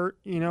for,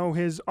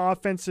 his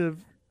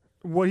offensive,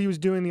 what he was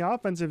doing in the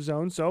offensive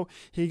zone. So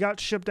he got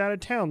shipped out of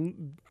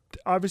town.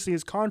 obviously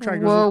his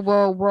contract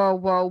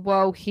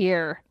Whoa,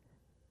 here.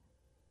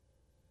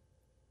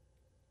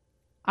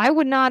 I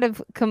would not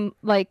have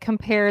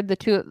compared the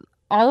two.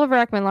 Oliver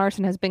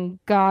Ekman-Larsson has been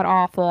god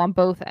awful on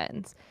both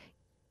ends.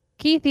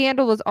 Keith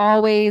Yandle was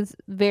always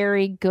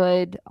very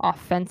good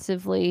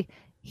offensively.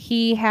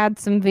 He had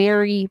some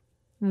very,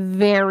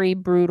 very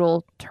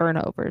brutal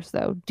turnovers,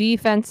 though.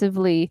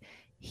 Defensively,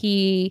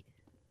 he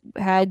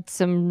had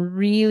some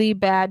really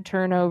bad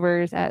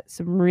turnovers at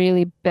some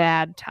really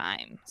bad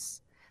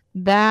times.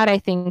 That, I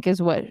think,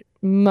 is what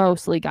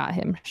mostly got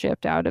him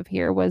shipped out of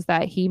here, was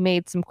that he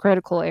made some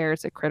critical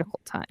errors at critical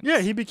times. Yeah,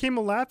 he became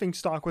a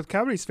laughingstock with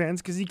Coyotes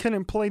fans because he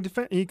couldn't play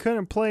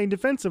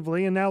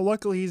defensively, and now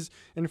luckily he's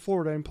in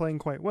Florida and playing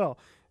quite well.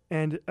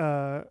 And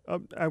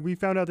we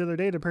found out the other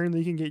day that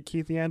apparently you can get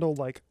Keith Yandle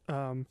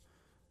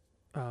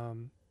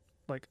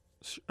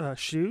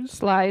shoes,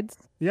 slides.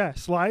 Yeah,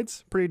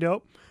 slides, pretty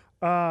dope.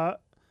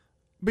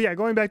 But yeah,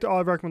 going back to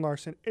Oliver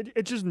Ekman-Larsson,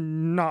 it's just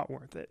not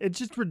worth it. It's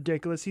just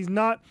ridiculous. He's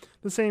not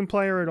the same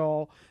player at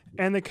all.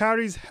 And the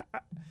Coyotes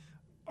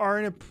are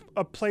in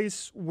a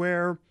place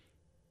where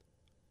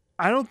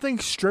I don't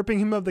think stripping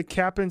him of the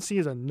captaincy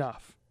is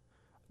enough.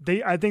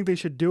 I think they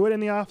should do it in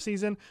the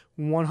offseason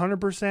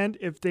 100%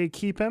 if they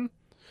keep him.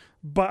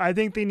 But I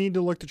think they need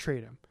to look to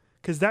trade him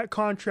because that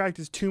contract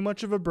is too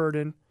much of a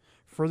burden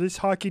for this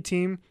hockey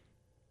team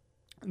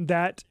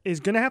that is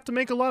going to have to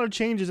make a lot of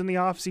changes in the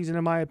offseason,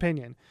 in my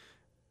opinion.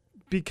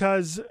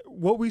 Because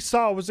what we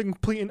saw was a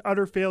complete and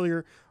utter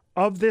failure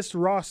of this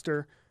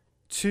roster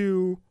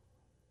to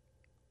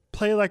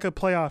play like a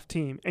playoff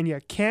team. And you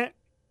can't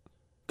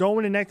go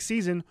into next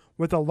season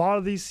with a lot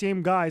of these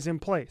same guys in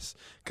place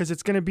because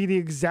it's going to be the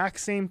exact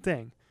same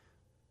thing,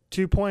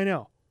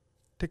 2.0,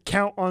 to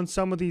count on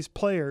some of these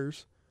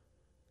players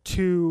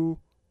to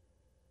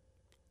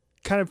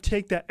kind of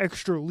take that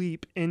extra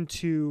leap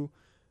into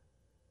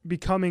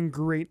becoming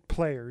great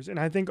players. And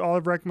I think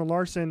Oliver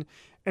Ekman-Larsson,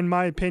 in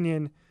my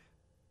opinion,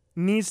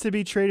 needs to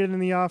be traded in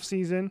the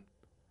offseason.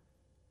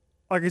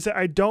 Like I said,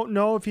 I don't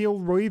know if he'll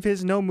waive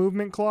his no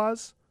movement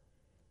clause,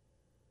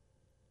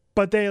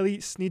 but they at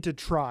least need to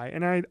try.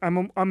 And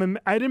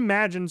I'd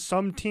imagine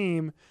some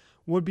team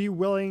would be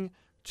willing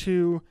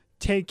to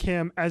take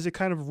him as a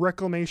kind of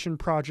reclamation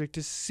project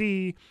to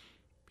see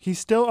he's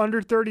still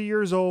under 30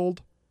 years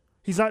old.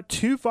 He's not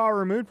too far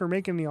removed from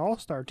making the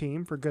All-Star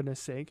team, for goodness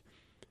sake.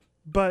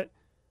 But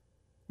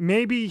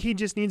maybe he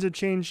just needs a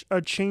change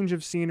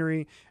of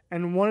scenery,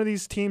 and one of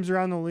these teams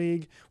around the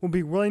league will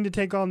be willing to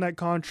take on that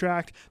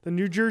contract. The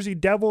New Jersey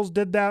Devils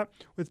did that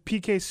with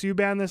PK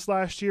Subban this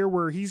last year,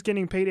 where he's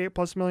getting paid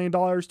 $8+ million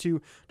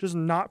to just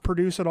not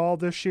produce at all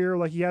this year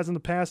like he has in the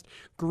past.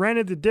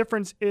 Granted, the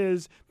difference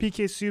is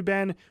PK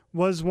Subban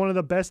was one of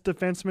the best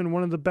defensemen,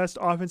 one of the best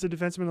offensive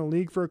defensemen in the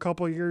league for a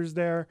couple of years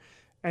there.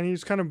 And he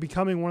was kind of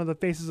becoming one of the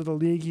faces of the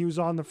league. He was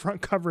on the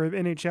front cover of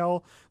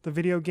NHL, the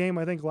video game,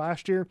 I think,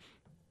 last year.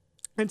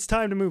 It's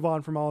time to move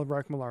on from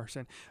Oliver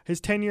Ekman-Larsson.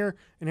 His tenure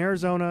in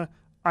Arizona,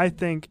 I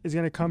think, is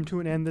going to come to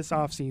an end this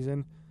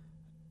offseason.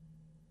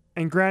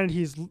 And granted,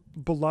 he's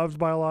beloved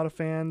by a lot of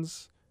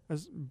fans,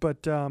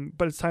 but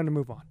it's time to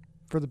move on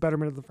for the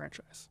betterment of the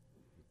franchise.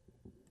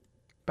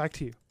 Back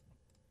to you.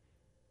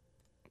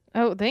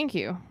 Oh, thank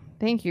you.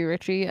 Thank you,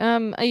 Richie.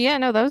 Yeah,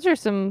 no, those are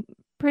some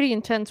pretty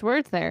intense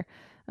words there.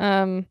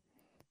 I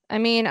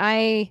mean,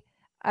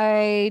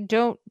 I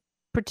don't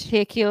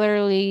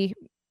particularly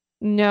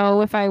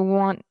know if I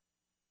want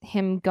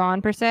him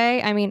gone per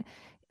se. I mean,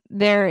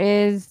 there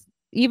is,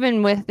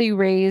 even with the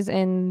raise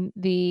in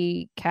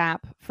the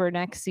cap for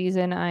next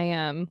season,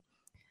 I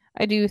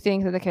do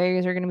think that the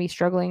Coyotes are going to be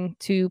struggling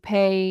to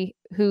pay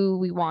who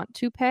we want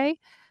to pay.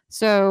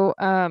 So,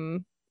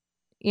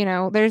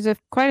 there's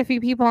quite a few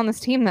people on this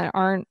team that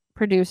aren't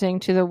producing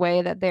to the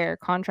way that their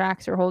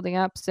contracts are holding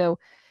up. So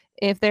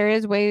if there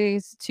is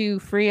ways to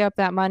free up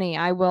that money,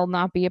 I will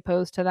not be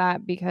opposed to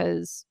that,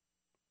 because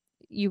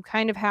you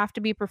kind of have to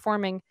be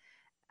performing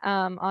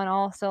on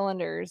all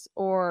cylinders,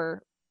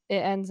 or it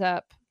ends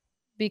up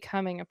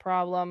becoming a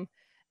problem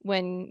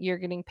when you're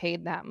getting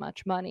paid that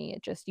much money.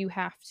 You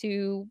have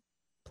to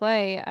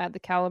play at the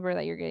caliber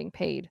that you're getting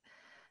paid.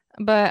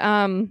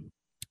 But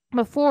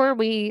before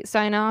we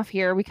sign off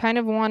here, we kind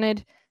of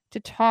wanted to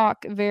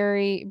talk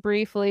very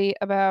briefly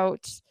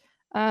about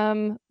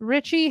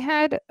Richie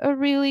had a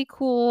really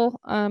cool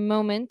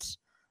moment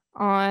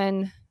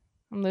on,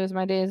 I'm losing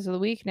my days of the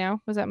week now.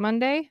 Was that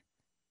Monday?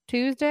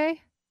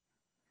 Tuesday?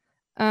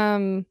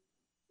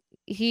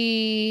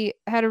 He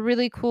had a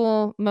really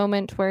cool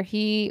moment where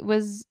he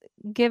was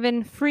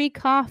given free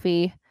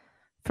coffee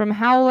from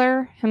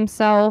Howler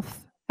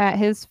himself at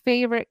his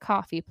favorite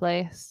coffee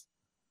place.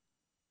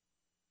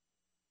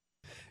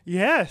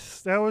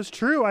 Yes, that was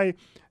true.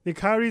 The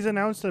Coyotes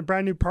announced a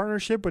brand new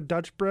partnership with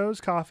Dutch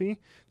Bros Coffee.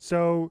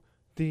 So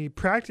the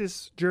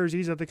practice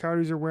jerseys that the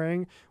Coyotes are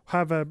wearing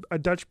have a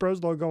Dutch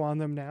Bros logo on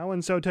them now.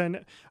 And so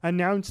to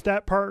announce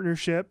that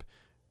partnership,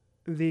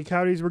 the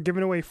Coyotes were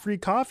giving away free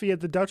coffee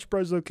at the Dutch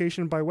Bros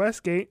location by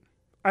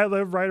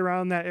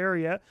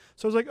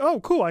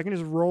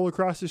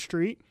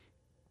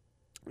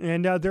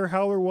And their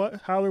howler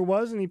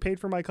was, and he paid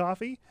for my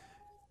coffee,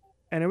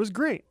 and it was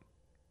great.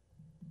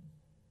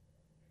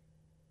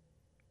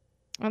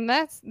 And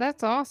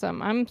that's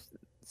awesome. I'm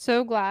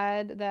so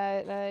glad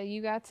that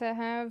you got to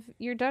have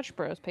your Dutch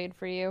Bros paid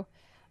for you.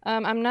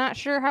 I'm not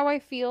sure how I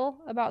feel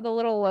about the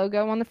little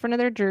logo on the front of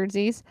their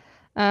jerseys.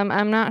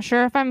 I'm not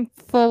sure if I'm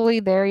fully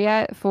there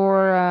yet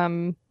for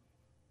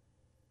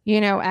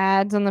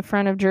ads on the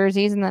front of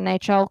jerseys in the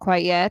NHL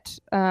quite yet.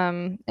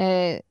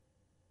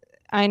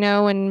 I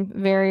know in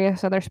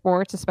various other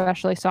sports,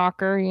 especially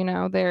soccer,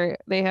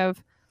 they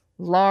have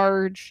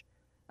large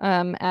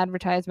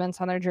advertisements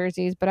on their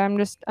jerseys, but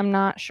I'm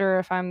not sure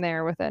if I'm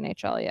there with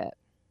NHL yet.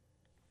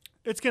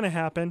 It's gonna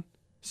happen.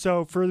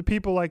 So for the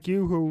people like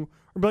you who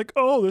are like,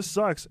 "Oh, this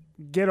sucks,"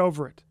 get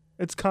over it.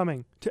 It's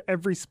coming to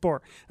every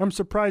sport. I'm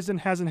surprised it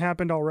hasn't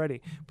happened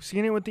already. We've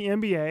seen it with the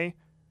NBA.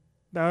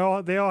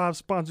 They all have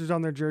sponsors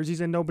on their jerseys,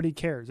 and nobody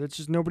cares. It's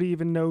just nobody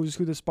even knows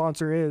who the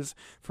sponsor is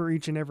for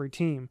each and every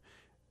team.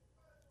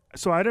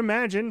 So I'd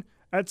imagine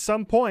at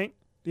some point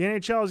the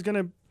NHL is going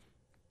to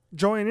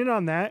join in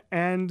on that,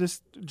 and the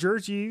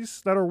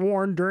jerseys that are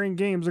worn during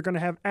games are going to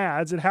have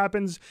ads. It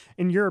happens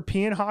in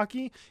European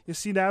hockey. You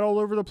see that all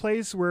over the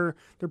place where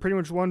they're pretty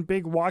much one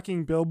big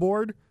walking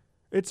billboard.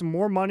 It's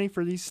more money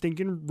for these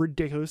stinking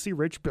ridiculously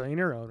rich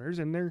billionaire owners,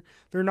 and they're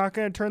not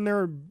going to turn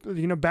their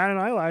bat an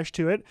eyelash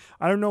to it.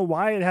 I don't know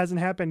why it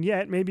hasn't happened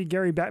yet. Maybe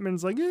Gary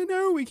Bettman's like,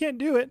 no, we can't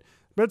do it,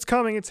 but it's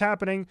coming. It's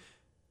happening.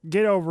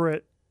 Get over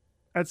it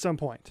at some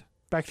point.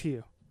 Back to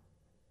you.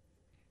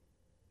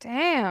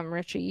 Damn,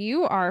 Richie,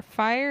 you are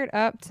fired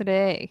up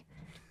today.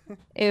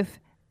 If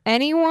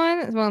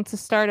anyone wants to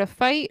start a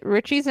fight,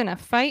 Richie's in a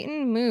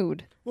fighting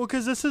mood. Well,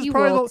 because this is he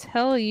probably will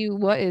tell you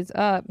what is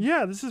up.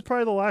 Yeah, this is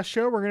probably the last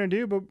show we're gonna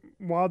do, but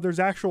while there's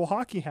actual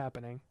hockey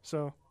happening,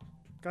 so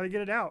got to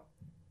get it out.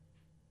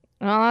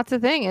 Well, that's the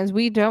thing is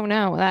we don't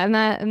know, and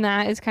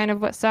that is kind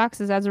of what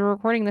sucks. Is as we're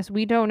recording this,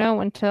 we don't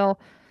know until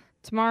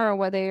tomorrow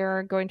what they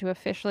are going to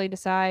officially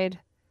decide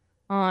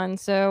on.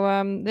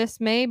 So this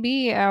may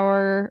be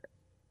our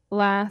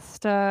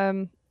last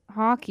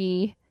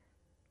hockey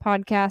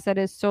podcast that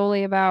is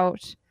solely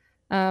about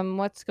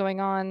what's going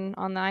on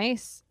the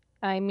ice.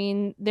 I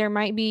mean,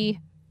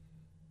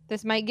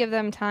 this might give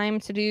them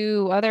time to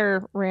do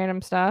other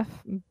random stuff,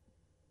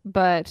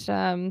 but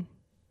and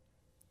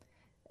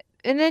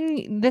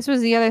then this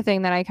was the other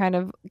thing that I kind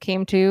of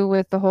came to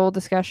with the whole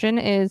discussion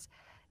is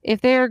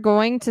if they're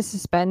going to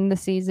suspend the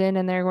season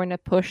and they're going to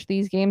push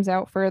these games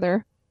out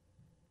further,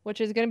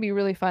 which is going to be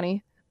really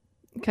funny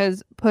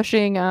because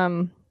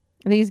pushing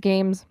these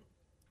games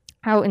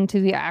out into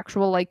the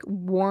actual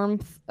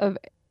warmth of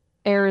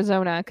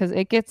Arizona, because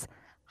it gets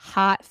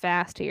hot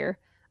fast here,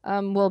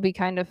 will be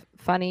kind of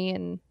funny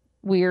and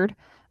weird.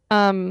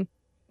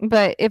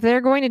 But if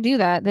they're going to do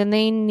that, then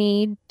they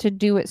need to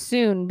do it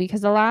soon,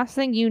 because the last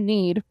thing you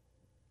need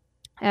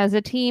as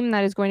a team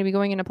that is going to be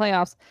going into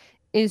playoffs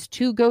is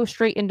to go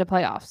straight into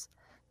playoffs.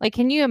 Like,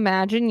 can you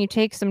imagine you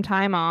take some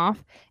time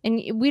off,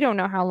 and we don't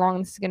know how long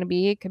this is going to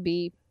be. It could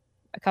be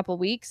a couple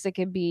weeks. It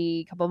could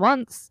be a couple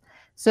months.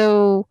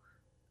 So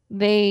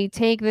they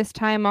take this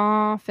time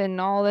off and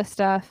all this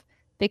stuff.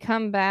 They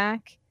come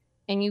back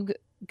and you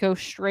go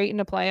straight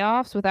into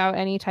playoffs without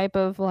any type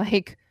of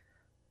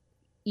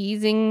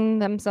easing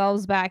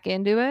themselves back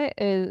into it.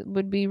 It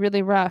would be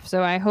really rough.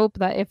 So I hope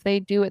that if they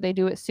do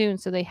it soon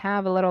so they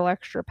have a little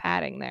extra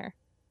padding there.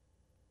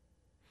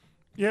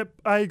 Yep,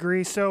 I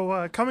agree.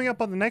 So coming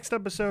up on the next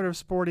episode of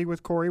Sporty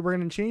with Corey, we're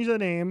going to change the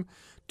name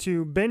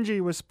to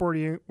Benji with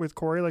Sporty with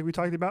Corey, like we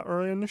talked about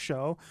earlier in the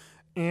show.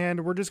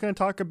 And we're just going to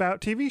talk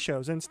about TV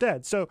shows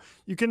instead. So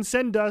you can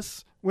send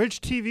us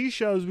which TV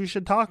shows we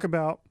should talk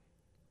about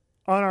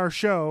on our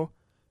show.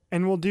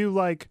 And we'll do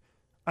I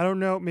don't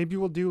know, maybe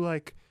we'll do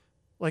like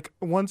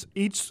once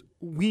each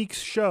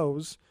week's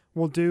shows,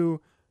 we'll do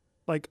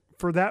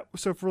for that.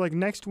 So for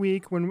next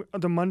week, when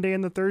the Monday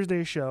and the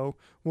Thursday show,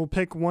 we'll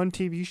pick one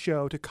TV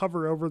show to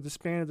cover over the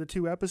span of the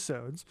 2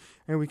 episodes,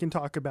 and we can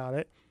talk about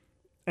it.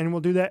 And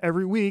we'll do that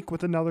every week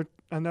with another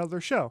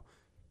show.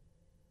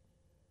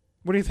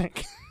 What do you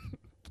think?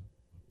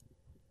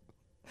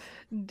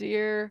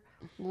 Dear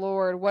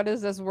Lord, what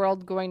is this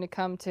world going to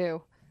come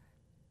to?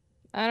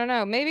 I don't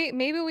know. Maybe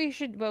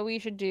what we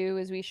should do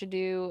is we should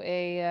do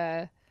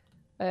a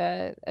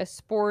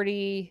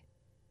sporty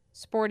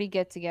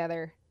get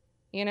together.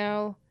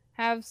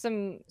 Have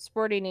some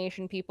Sporty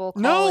Nation people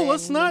call No, in.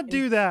 let's not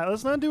do that.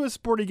 Let's not do a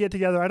sporty get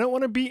together. I don't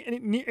want to be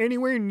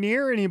anywhere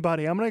near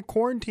anybody. I'm going to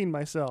quarantine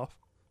myself.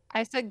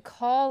 I said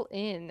call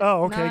in.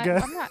 Oh, okay,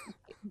 good. I'm not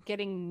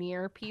getting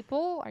near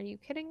people. Are you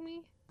kidding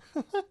me?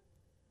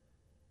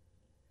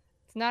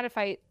 It's not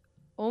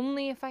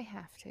only if I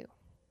have to.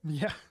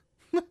 Yeah.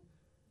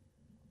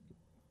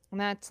 And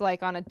that's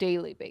on a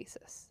daily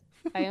basis.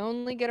 I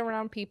only get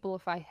around people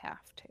if I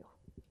have to.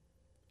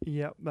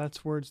 Yep,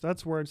 that's words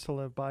to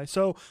live by.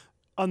 So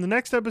on the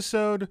next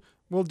episode,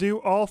 we'll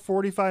do all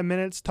 45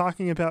 minutes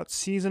talking about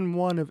season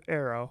 1 of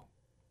Arrow.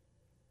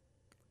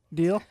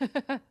 Deal?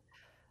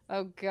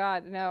 Oh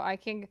God, no! I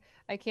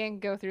can't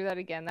go through that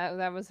again.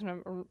 That was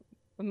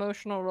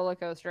emotional roller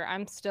coaster.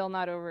 I'm still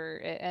not over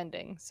it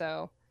ending,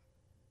 so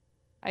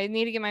I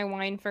need to get my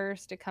wine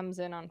first. It comes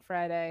in on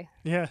Friday,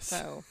 Yes.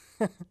 so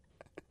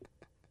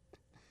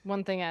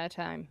one thing at a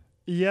time.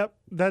 Yep.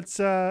 That's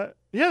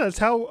that's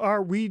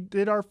how we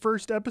did our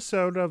first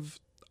episode of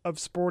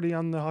Sporty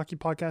on the Hockey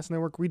Podcast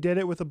Network. We did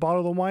it with a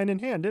bottle of wine in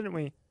hand, didn't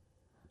we?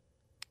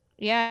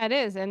 Yeah, it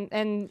is.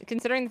 And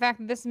considering the fact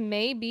that this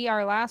may be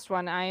our last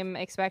one, I'm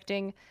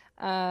expecting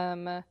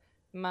my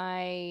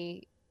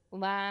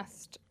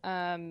last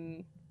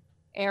Arrow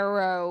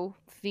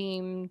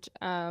themed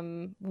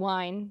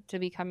wine to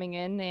be coming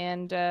in,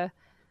 and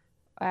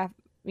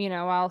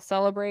I'll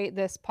celebrate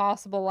this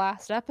possible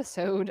last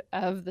episode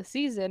of the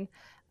season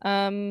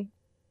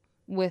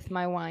with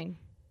my wine.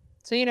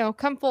 So,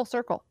 come full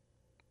circle.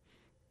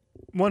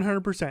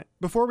 100%.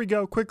 Before we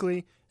go,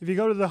 quickly, if you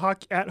go to the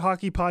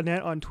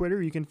 @HockeyPodNet on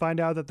Twitter, you can find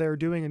out that they're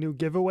doing a new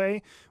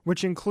giveaway,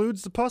 which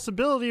includes the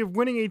possibility of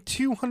winning a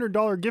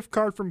 $200 gift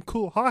card from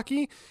Cool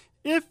Hockey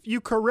if you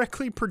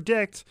correctly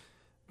predict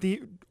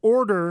the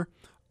order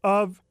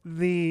of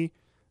the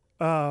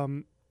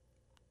draft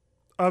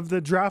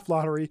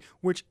lottery,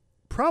 which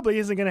probably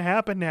isn't going to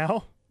happen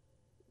now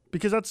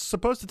because that's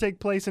supposed to take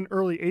place in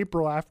early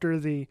April after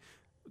the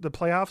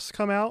playoffs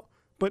come out,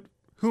 but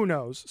who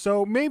knows?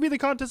 So maybe the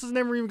contest is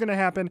never even going to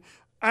happen.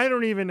 I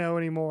don't even know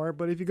anymore,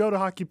 but if you go to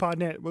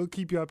HockeyPodNet, we'll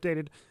keep you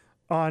updated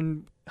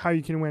on how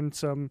you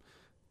can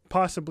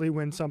possibly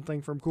win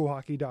something from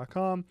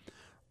CoolHockey.com.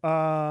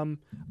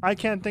 I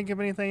can't think of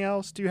anything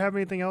else. Do you have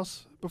anything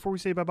else before we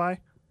say bye-bye?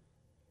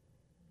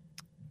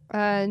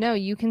 No,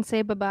 you can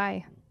say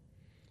bye-bye.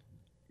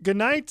 Good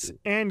night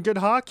and good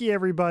hockey,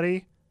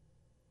 everybody.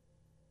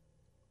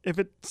 If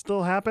it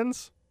still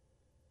happens,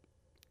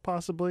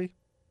 possibly.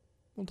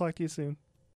 We'll talk to you soon.